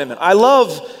worthwhile commitment. I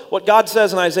love what God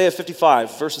says in Isaiah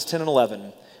 55, verses 10 and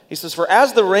 11. He says, for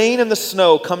as the rain and the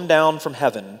snow come down from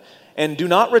heaven and do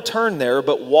not return there,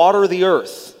 but water the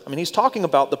earth. I mean, he's talking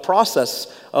about the process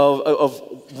of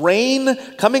rain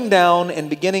coming down and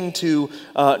beginning to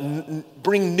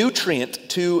bring nutrient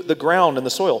to the ground and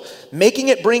the soil, making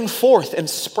it bring forth and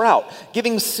sprout,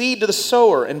 giving seed to the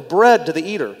sower and bread to the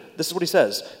eater. This is what he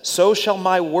says. So shall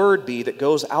my word be that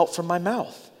goes out from my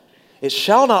mouth. It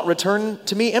shall not return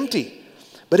to me empty,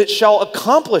 but it shall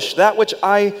accomplish that which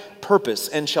I purpose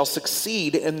and shall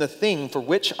succeed in the thing for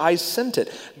which I sent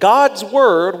it. God's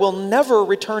word will never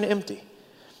return empty.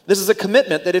 This is a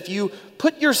commitment that if you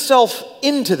put yourself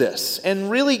into this and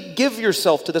really give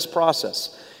yourself to this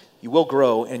process, you will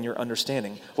grow in your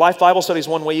understanding. Life Bible Study is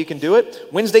one way you can do it.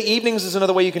 Wednesday evenings is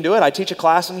another way you can do it. I teach a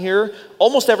class in here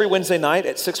almost every Wednesday night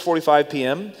at 6:45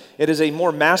 p.m. It is a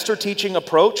more master teaching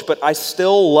approach, but I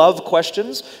still love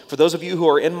questions. For those of you who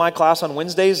are in my class on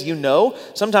Wednesdays, you know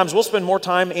sometimes we'll spend more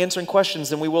time answering questions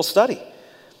than we will study,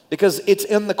 because it's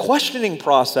in the questioning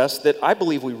process that I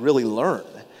believe we really learn.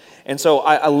 And so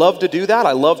I love to do that.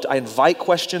 I invite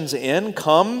questions in.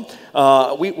 Come.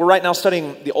 We're right now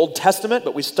studying the Old Testament,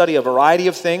 but we study a variety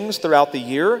of things throughout the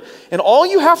year. And all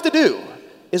you have to do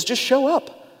is just show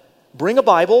up. Bring a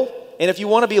Bible And if you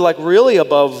want to be like really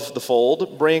above the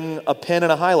fold, bring a pen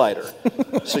and a highlighter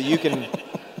so you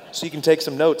can take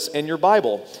some notes in your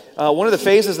Bible. One of the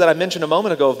phases that I mentioned a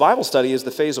moment ago of Bible study is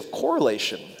the phase of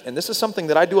correlation. And this is something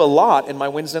that I do a lot in my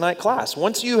Wednesday night class.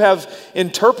 Once you have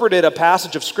interpreted a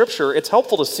passage of Scripture, it's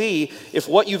helpful to see if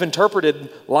what you've interpreted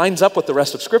lines up with the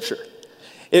rest of Scripture.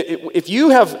 If you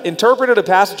have interpreted a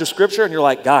passage of Scripture and you're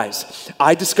like, guys,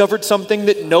 I discovered something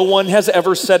that no one has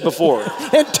ever said before.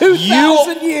 In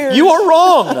 2,000 years. You are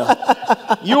wrong.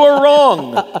 You are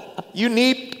wrong. You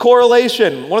need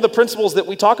correlation. One of the principles that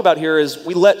we talk about here is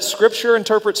we let Scripture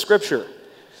interpret Scripture.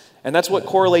 And that's what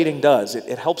correlating does.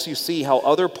 It helps you see how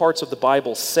other parts of the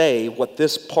Bible say what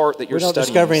this part that you're studying says.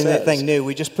 We don't discover anything new.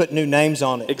 We just put new names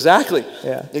on it. Exactly.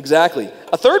 Yeah. Exactly.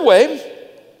 A third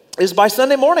way is by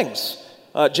Sunday mornings.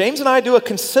 James and I do a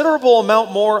considerable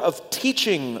amount more of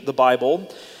teaching the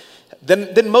Bible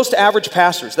than most average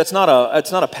pastors. It's not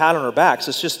a pat on our backs.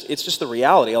 It's just the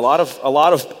reality. A lot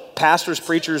of pastors,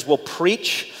 preachers will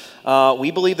preach.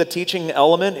 We believe the teaching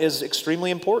element is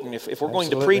extremely important. If we're going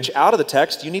to preach out of the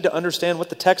text, you need to understand what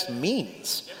the text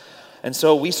means. And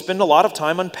so we spend a lot of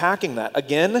time unpacking that.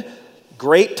 Again,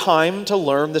 great time to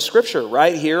learn the Scripture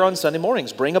right here on Sunday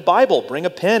mornings. Bring a Bible, bring a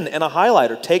pen and a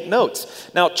highlighter, take notes.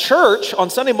 Now, church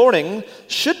on Sunday morning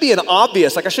should be an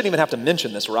obvious, I shouldn't even have to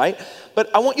mention this, right?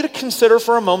 But I want you to consider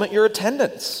for a moment your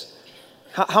attendance.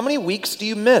 How many weeks do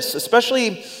you miss?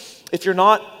 Especially if you're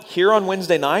not here on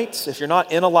Wednesday nights, if you're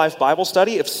not in a live Bible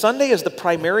study, if Sunday is the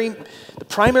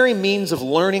primary means of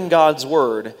learning God's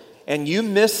Word, and you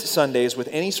miss Sundays with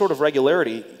any sort of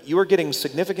regularity, you are getting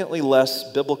significantly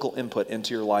less biblical input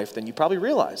into your life than you probably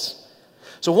realize.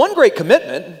 So one great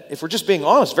commitment, if we're just being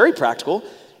honest, very practical,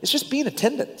 is just be in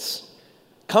attendance.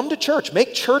 Come to church.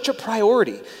 Make church a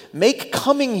priority. Make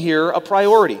coming here a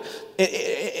priority.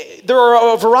 There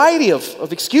are a variety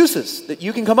of excuses that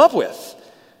you can come up with.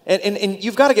 And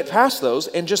you've got to get past those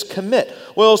and just commit.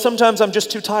 Well, sometimes I'm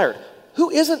just too tired. Who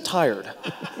isn't tired?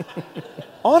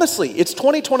 Honestly, it's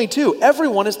 2022.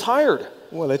 Everyone is tired.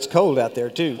 Well, it's cold out there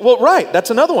too. Well, right. That's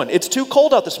another one. It's too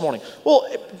cold out this morning. Well,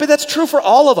 but that's true for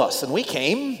all of us. And we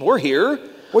came. We're here.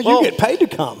 Well, you get paid to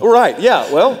come. Right.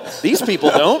 Yeah. Well, these people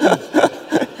don't.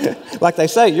 Like they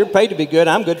say, you're paid to be good.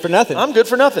 I'm good for nothing. I'm good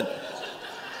for nothing.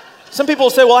 Some people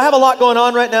say, well, I have a lot going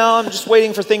on right now. I'm just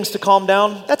waiting for things to calm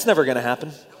down. That's never going to happen.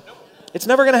 It's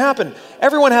never going to happen.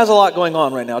 Everyone has a lot going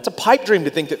on right now. It's a pipe dream to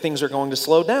think that things are going to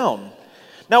slow down.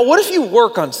 Now, what if you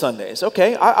work on Sundays?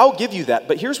 Okay, I'll give you that,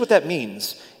 but here's what that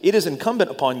means. It is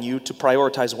incumbent upon you to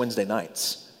prioritize Wednesday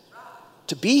nights.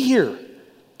 To be here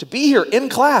in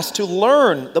class, to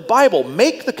learn the Bible.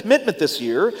 Make the commitment this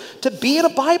year to be in a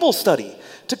Bible study,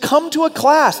 to come to a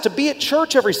class, to be at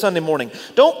church every Sunday morning.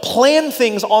 Don't plan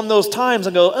things on those times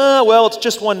and go, well, it's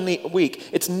just 1 week.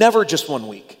 It's never just 1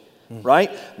 week, right?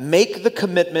 Make the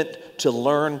commitment to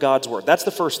learn God's Word. That's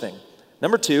the first thing.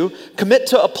 Number 2, commit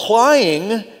to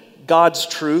applying God's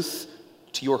truth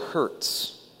to your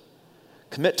hurts.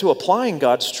 Commit to applying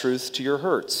God's truth to your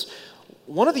hurts.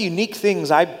 One of the unique things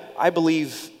I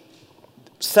believe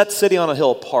sets City on a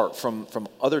Hill apart from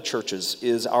other churches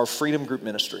is our Freedom Group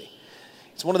ministry.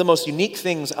 It's one of the most unique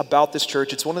things about this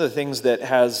church. It's one of the things that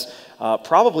has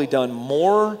probably done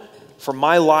more for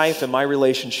my life and my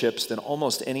relationships than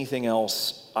almost anything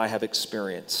else I have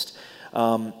experienced.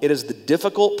 It is the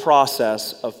difficult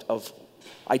process of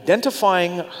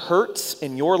identifying hurts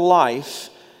in your life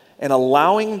and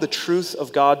allowing the truth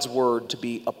of God's Word to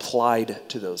be applied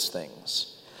to those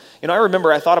things. You know, I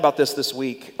remember I thought about this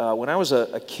week. When I was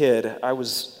a kid, I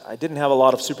didn't have a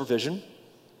lot of supervision,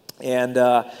 and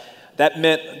that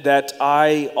meant that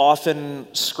I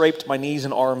often scraped my knees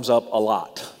and arms up a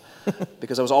lot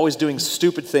because I was always doing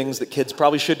stupid things that kids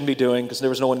probably shouldn't be doing because there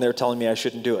was no one there telling me I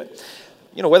shouldn't do it.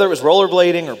 You know, whether it was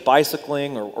rollerblading or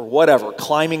bicycling or whatever,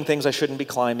 climbing things I shouldn't be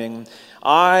climbing,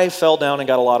 I fell down and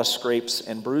got a lot of scrapes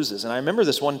and bruises. And I remember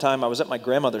this one time I was at my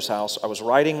grandmother's house. I was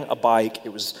riding a bike.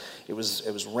 It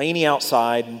was rainy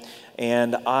outside,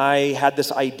 and I had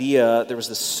this idea. There was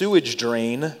this sewage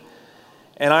drain,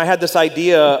 and I had this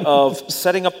idea of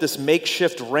setting up this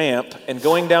makeshift ramp and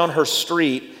going down her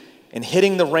street and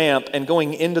hitting the ramp and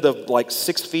going into the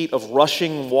 6 feet of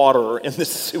rushing water in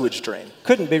this sewage drain.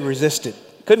 Couldn't be resisted.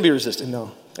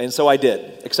 No. And so I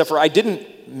did, except for I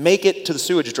didn't make it to the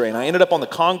sewage drain. I ended up on the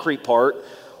concrete part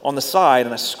on the side,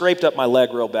 and I scraped up my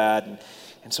leg real bad.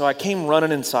 And so I came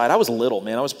running inside. I was little,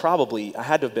 man. I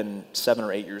had to have been 7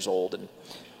 or 8 years old, and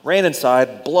ran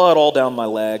inside, blood all down my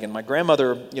leg. And my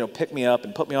grandmother, picked me up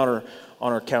and put me on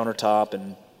her countertop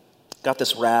and got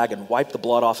this rag and wiped the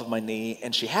blood off of my knee.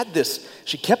 And she kept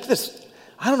this,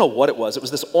 I don't know what it was. It was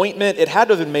this ointment. It had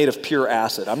to have been made of pure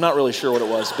acid. I'm not really sure what it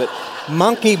was, but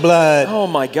Monkey blood. oh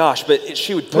my gosh! But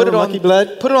she would put it on monkey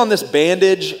blood? put it on this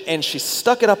bandage, and she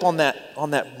stuck it up on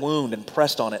that wound and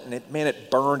pressed on it, and it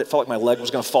burned. It felt like my leg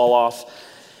was going to fall off.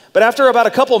 But after about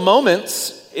a couple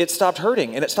moments, it stopped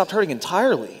hurting, and it stopped hurting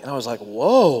entirely. And I was like,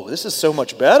 "Whoa, this is so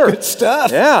much better." Good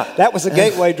stuff. Yeah, That was a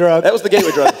gateway drug. that was the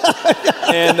gateway drug,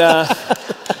 and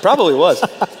probably was.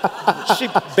 She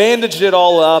bandaged it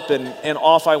all up, and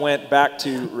off I went back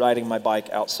to riding my bike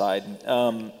outside.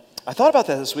 I thought about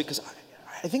that this week because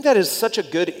I think that is such a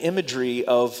good imagery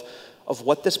of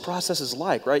what this process is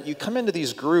like, right? You come into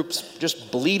these groups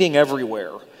just bleeding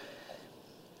everywhere.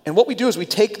 And what we do is we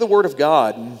take the Word of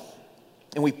God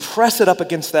and we press it up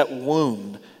against that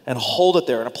wound and hold it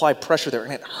there and apply pressure there.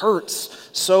 And it hurts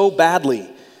so badly.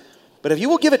 But if you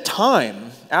will give it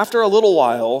time, after a little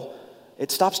while,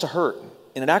 it stops to hurt.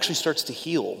 And it actually starts to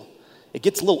heal. It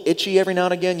gets a little itchy every now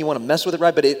and again. You want to mess with it,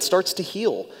 right? But it starts to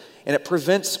heal. And it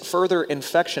prevents further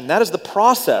infection. That is the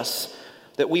process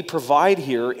that we provide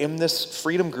here in this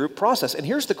Freedom Group process. And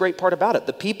here's the great part about it.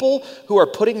 The people who are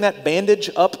putting that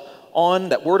bandage up on,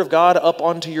 that Word of God up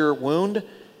onto your wound,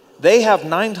 they have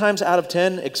 9 times out of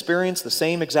 10 experienced the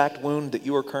same exact wound that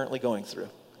you are currently going through.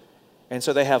 And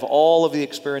so they have all of the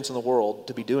experience in the world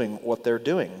to be doing what they're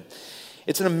doing.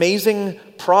 It's an amazing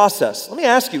process. Let me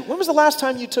ask you, when was the last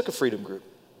time you took a Freedom Group?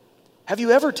 Have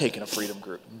you ever taken a Freedom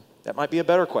Group? That might be a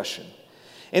better question.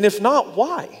 And if not,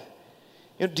 why?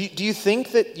 Do you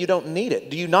think that you don't need it?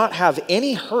 Do you not have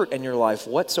any hurt in your life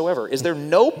whatsoever? Is there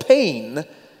no pain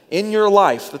in your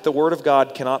life that the Word of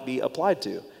God cannot be applied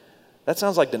to? That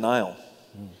sounds like denial.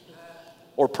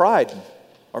 Or pride.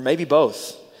 Or maybe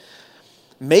both.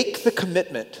 Make the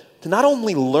commitment to not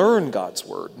only learn God's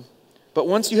Word, but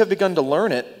once you have begun to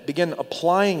learn it, begin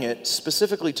applying it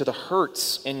specifically to the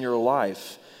hurts in your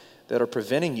life that are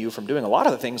preventing you from doing a lot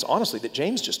of the things, honestly, that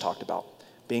James just talked about.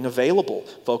 Being available,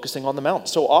 focusing on the mountain.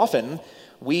 So often,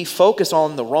 we focus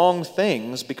on the wrong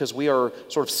things because we are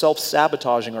sort of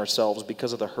self-sabotaging ourselves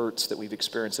because of the hurts that we've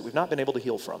experienced that we've not been able to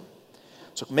heal from.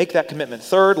 So make that commitment.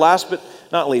 Third, last but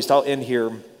not least, I'll end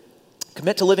here.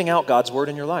 Commit to living out God's Word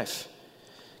in your life.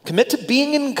 Commit to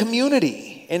being in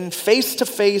community, in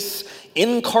face-to-face,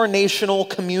 incarnational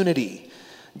community.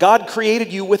 God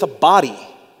created you with a body.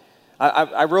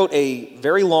 I wrote a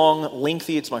very long,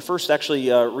 lengthy, it's my first actually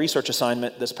research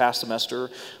assignment this past semester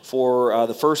for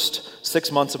the first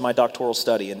 6 months of my doctoral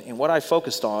study. And what I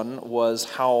focused on was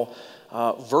how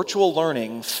virtual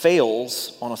learning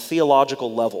fails on a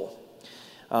theological level.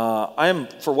 I am,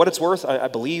 for what it's worth, I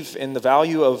believe in the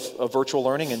value of virtual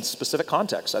learning in specific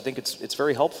contexts. I think it's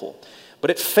very helpful.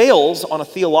 But it fails on a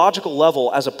theological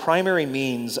level as a primary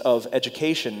means of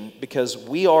education because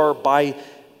we are, by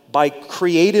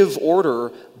creative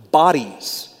order,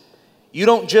 bodies. You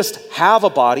don't just have a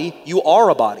body, you are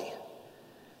a body.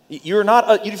 You're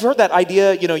not, you've heard that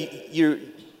idea, you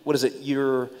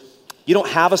don't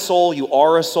have a soul, you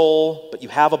are a soul, but you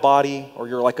have a body, or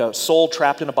you're like a soul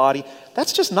trapped in a body.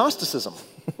 That's just Gnosticism.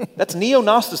 That's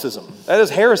neo-Gnosticism. That is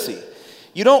heresy.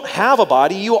 You don't have a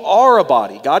body, you are a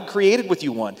body. God created with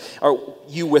you one, or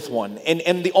you with one.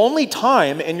 And the only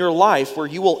time in your life where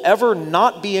you will ever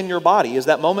not be in your body is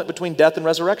that moment between death and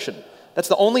resurrection. That's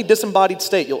the only disembodied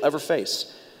state you'll ever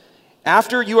face.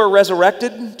 After you are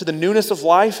resurrected to the newness of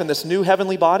life and this new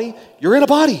heavenly body, you're in a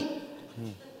body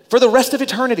for the rest of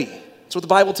eternity. That's what the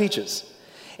Bible teaches.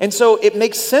 And so it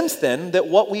makes sense then that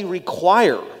what we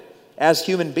require as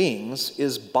human beings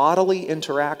is bodily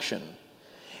interaction.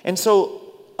 And so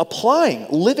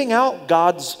living out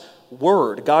God's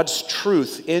Word, God's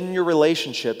truth in your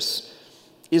relationships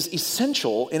is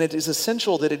essential, and it is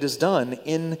essential that it is done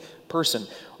in person.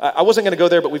 I wasn't going to go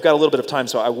there, but we've got a little bit of time,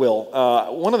 so I will.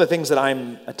 One of the things that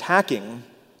I'm attacking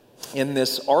in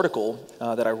this article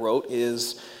that I wrote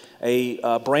is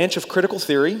a branch of critical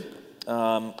theory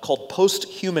called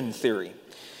post-human theory.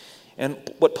 And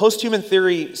what post-human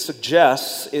theory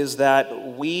suggests is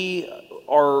that we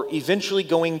are eventually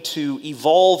going to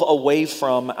evolve away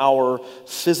from our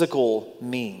physical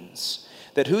means.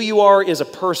 That who you are as a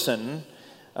person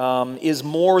is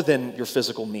more than your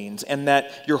physical means, and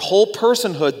that your whole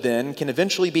personhood then can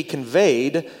eventually be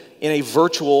conveyed in a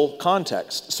virtual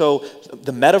context. So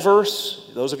the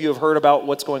metaverse, those of you who have heard about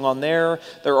what's going on there,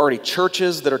 there are already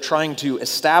churches that are trying to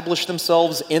establish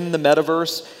themselves in the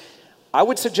metaverse. I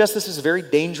would suggest this is very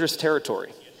dangerous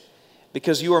territory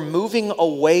because you are moving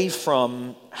away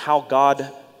from how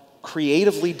God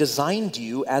creatively designed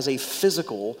you as a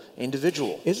physical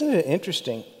individual. Isn't it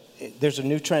interesting? There's a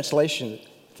new translation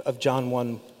of John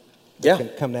 1 that can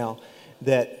come now,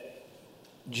 that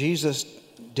Jesus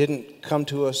didn't come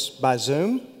to us by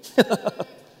Zoom,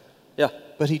 Yeah.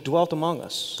 but he dwelt among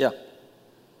us. Yeah.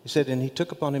 He said, and he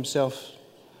took upon himself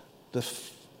the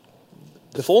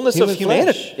fullness of human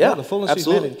humanity. flesh. Yeah, the fullness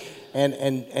absolutely. of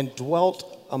humanity. And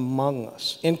dwelt among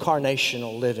us.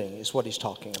 Incarnational living is what he's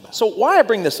talking about. So why I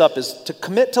bring this up is to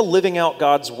commit to living out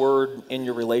God's word in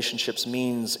your relationships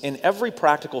means, in every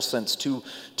practical sense, to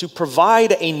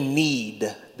provide a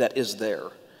need that is there.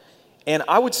 And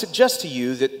I would suggest to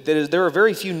you that there are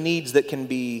very few needs that can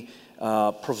be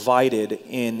provided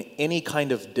in any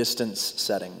kind of distance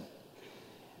setting.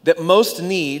 That most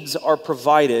needs are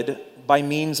provided by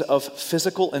means of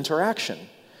physical interaction.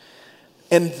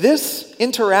 And this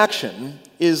interaction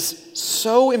is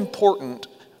so important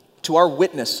to our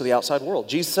witness to the outside world.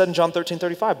 Jesus said in John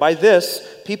 13:35, "By this,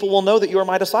 people will know that you are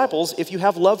my disciples if you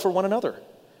have love for one another."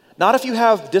 Not if you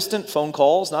have distant phone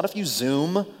calls, not if you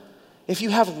Zoom, if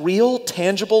you have real,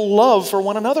 tangible love for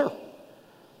one another.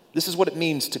 This is what it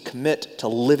means to commit to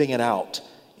living it out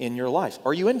in your life.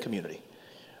 Are you in community?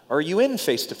 Are you in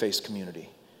face-to-face community?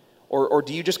 Or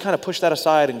do you just kind of push that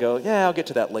aside and go, yeah, I'll get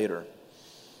to that later?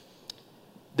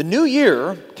 The new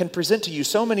year can present to you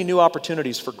so many new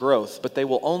opportunities for growth, but they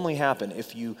will only happen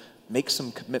if you make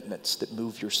some commitments that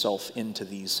move yourself into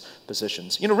these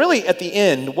positions. You know, really, at the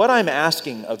end, what I'm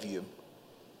asking of you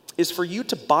is for you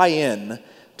to buy in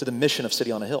to the mission of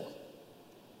City on a Hill.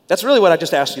 That's really what I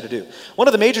just asked you to do. One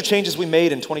of the major changes we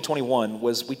made in 2021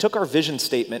 was we took our vision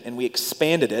statement and we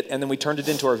expanded it, and then we turned it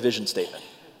into our vision statement,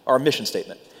 our mission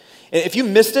statement. And if you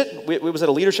missed it, it was at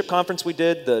a leadership conference we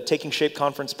did, the Taking Shape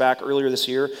conference back earlier this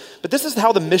year. But this is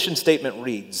how the mission statement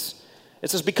reads. It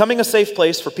says, becoming a safe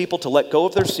place for people to let go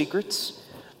of their secrets,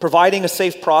 providing a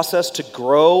safe process to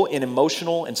grow in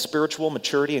emotional and spiritual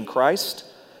maturity in Christ,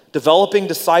 developing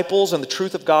disciples in the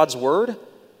truth of God's word,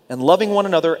 and loving one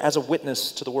another as a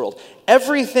witness to the world.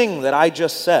 Everything that I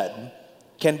just said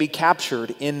can be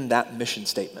captured in that mission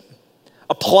statement.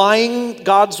 Applying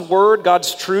God's word,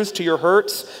 God's truth to your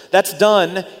hurts, that's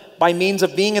done by means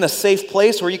of being in a safe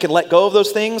place where you can let go of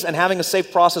those things and having a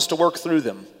safe process to work through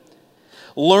them.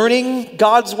 Learning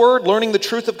God's word, learning the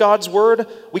truth of God's word,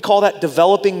 we call that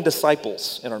developing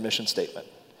disciples in our mission statement.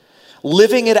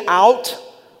 Living it out,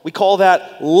 we call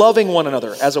that loving one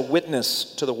another as a witness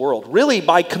to the world. Really,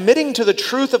 by committing to the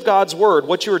truth of God's word,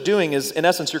 what you are doing is, in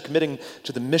essence, you're committing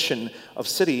to the mission of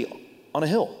City on a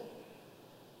Hill.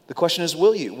 The question is,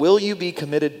 will you? Will you be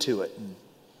committed to it?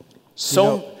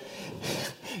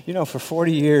 For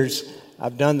 40 years,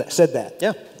 I've said that.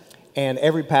 Yeah. And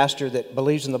every pastor that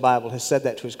believes in the Bible has said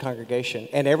that to his congregation.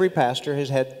 And every pastor has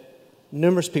had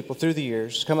numerous people through the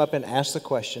years come up and ask the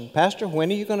question, Pastor,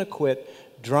 when are you going to quit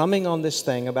drumming on this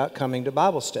thing about coming to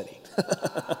Bible study?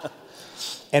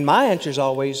 And my answer is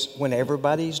always, when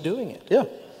everybody's doing it. Yeah.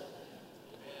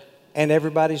 And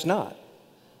everybody's not.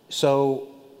 So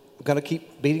we're going to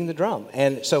keep beating the drum.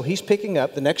 And so he's picking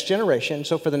up the next generation.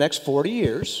 So for the next 40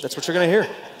 years. That's what you're going to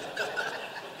hear.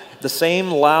 The same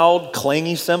loud,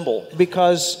 clangy cymbal.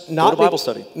 Because go to Bible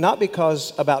study. Not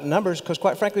because about numbers, because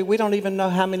quite frankly, we don't even know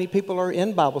how many people are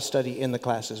in Bible study in the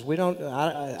classes. I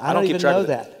don't even know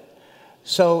that.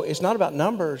 So it's not about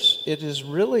numbers. It is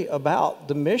really about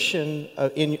the mission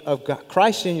of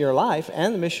Christ in your life,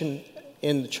 and the mission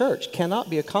in the church cannot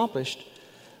be accomplished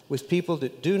with people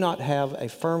that do not have a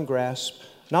firm grasp,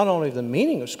 not only of the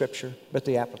meaning of Scripture, but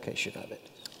the application of it.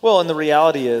 Well, and the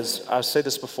reality is, I've said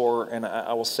this before, and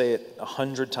I will say it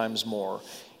 100 times more.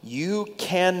 You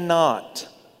cannot,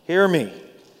 hear me,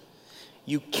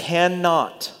 you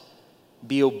cannot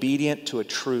be obedient to a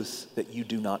truth that you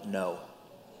do not know.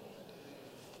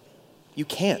 You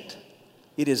can't.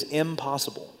 It is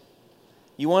impossible.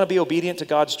 You want to be obedient to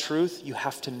God's truth, you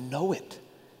have to know it.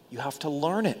 You have to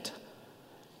learn it.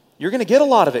 You're going to get a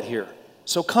lot of it here.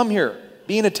 So come here,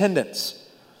 be in attendance.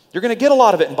 You're going to get a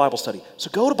lot of it in Bible study. So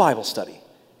go to Bible study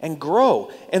and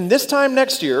grow. And this time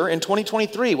next year, in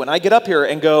 2023, when I get up here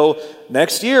and go,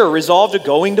 next year, resolve to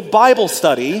going to Bible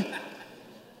study,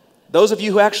 those of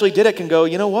you who actually did it can go,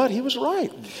 you know what, he was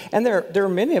right. And there are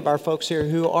many of our folks here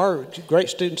who are great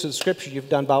students of the Scripture. You've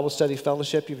done Bible study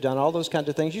fellowship. You've done all those kinds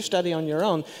of things. You study on your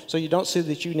own, so you don't see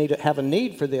that you need to have a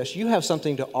need for this. You have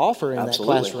something to offer in that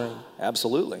classroom.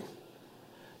 Absolutely.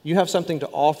 You have something to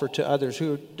offer to others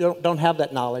who don't have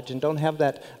that knowledge and don't have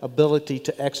that ability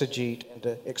to exegete and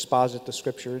to exposit the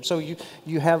Scripture. And so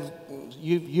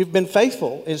you've been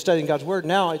faithful in studying God's Word.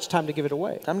 Now it's time to give it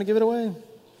away. Time to give it away.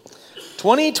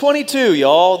 2022,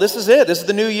 y'all. This is it. This is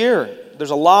the new year.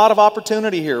 There's a lot of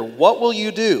opportunity here. What will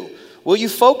you do? Will you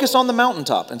focus on the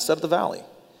mountaintop instead of the valley?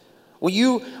 Will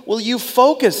you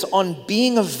focus on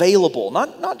being available?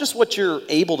 Not just what you're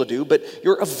able to do, but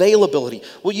your availability.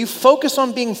 Will you focus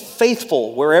on being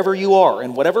faithful wherever you are,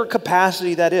 in whatever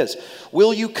capacity that is?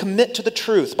 Will you commit to the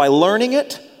truth by learning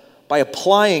it, by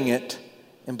applying it,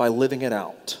 and by living it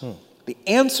out? The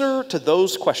answer to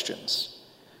those questions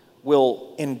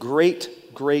will, in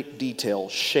great, great detail,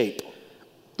 shape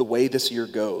the way this year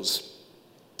goes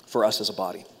for us as a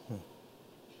body.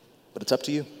 But it's up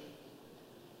to you.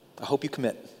 I hope you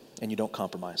commit and you don't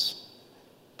compromise.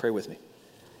 Pray with me.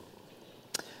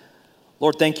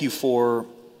 Lord, thank you for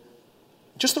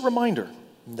just the reminder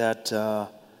that,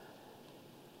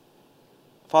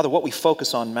 Father, what we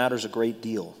focus on matters a great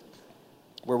deal.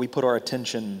 Where we put our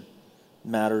attention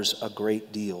matters a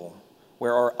great deal.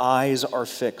 Where our eyes are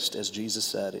fixed, as Jesus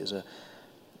said,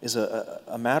 is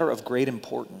a matter of great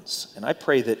importance. And I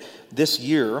pray that this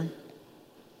year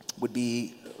would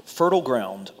be fertile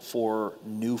ground for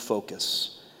new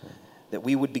focus, that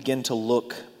we would begin to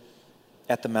look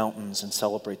at the mountains and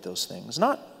celebrate those things.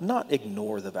 Not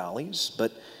ignore the valleys,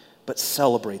 but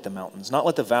celebrate the mountains. Not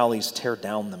let the valleys tear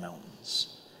down the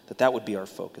mountains. That would be our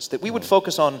focus. That we would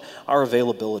focus on our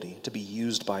availability to be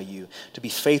used by you, to be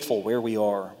faithful where we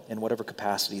are in whatever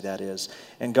capacity that is.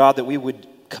 And God, that we would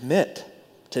commit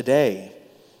today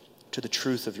to the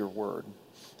truth of your word.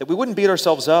 That we wouldn't beat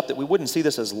ourselves up, that we wouldn't see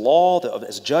this as law,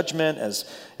 as judgment, as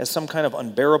some kind of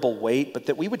unbearable weight, but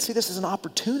that we would see this as an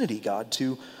opportunity, God,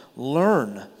 to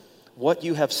learn what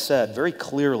you have said very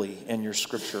clearly in your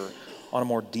scripture on a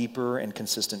more deeper and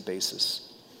consistent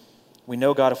basis. We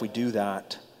know, God, if we do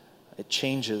that, it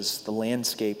changes the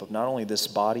landscape of not only this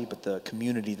body, but the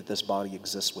community that this body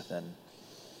exists within.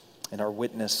 And our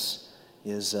witness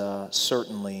is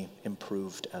certainly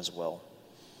improved as well.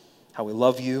 How we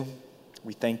love you.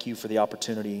 We thank you for the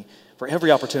opportunity, for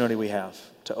every opportunity we have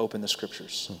to open the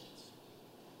scriptures.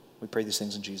 We pray these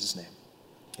things in Jesus' name.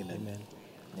 Amen.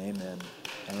 Amen.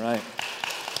 All right.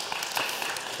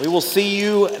 We will see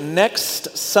you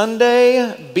next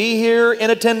Sunday. Be here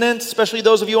in attendance, especially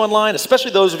those of you online,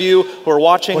 especially those of you who are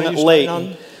watching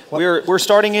late. We're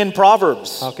starting in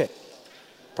Proverbs. Okay.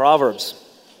 Proverbs.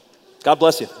 God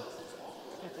bless you.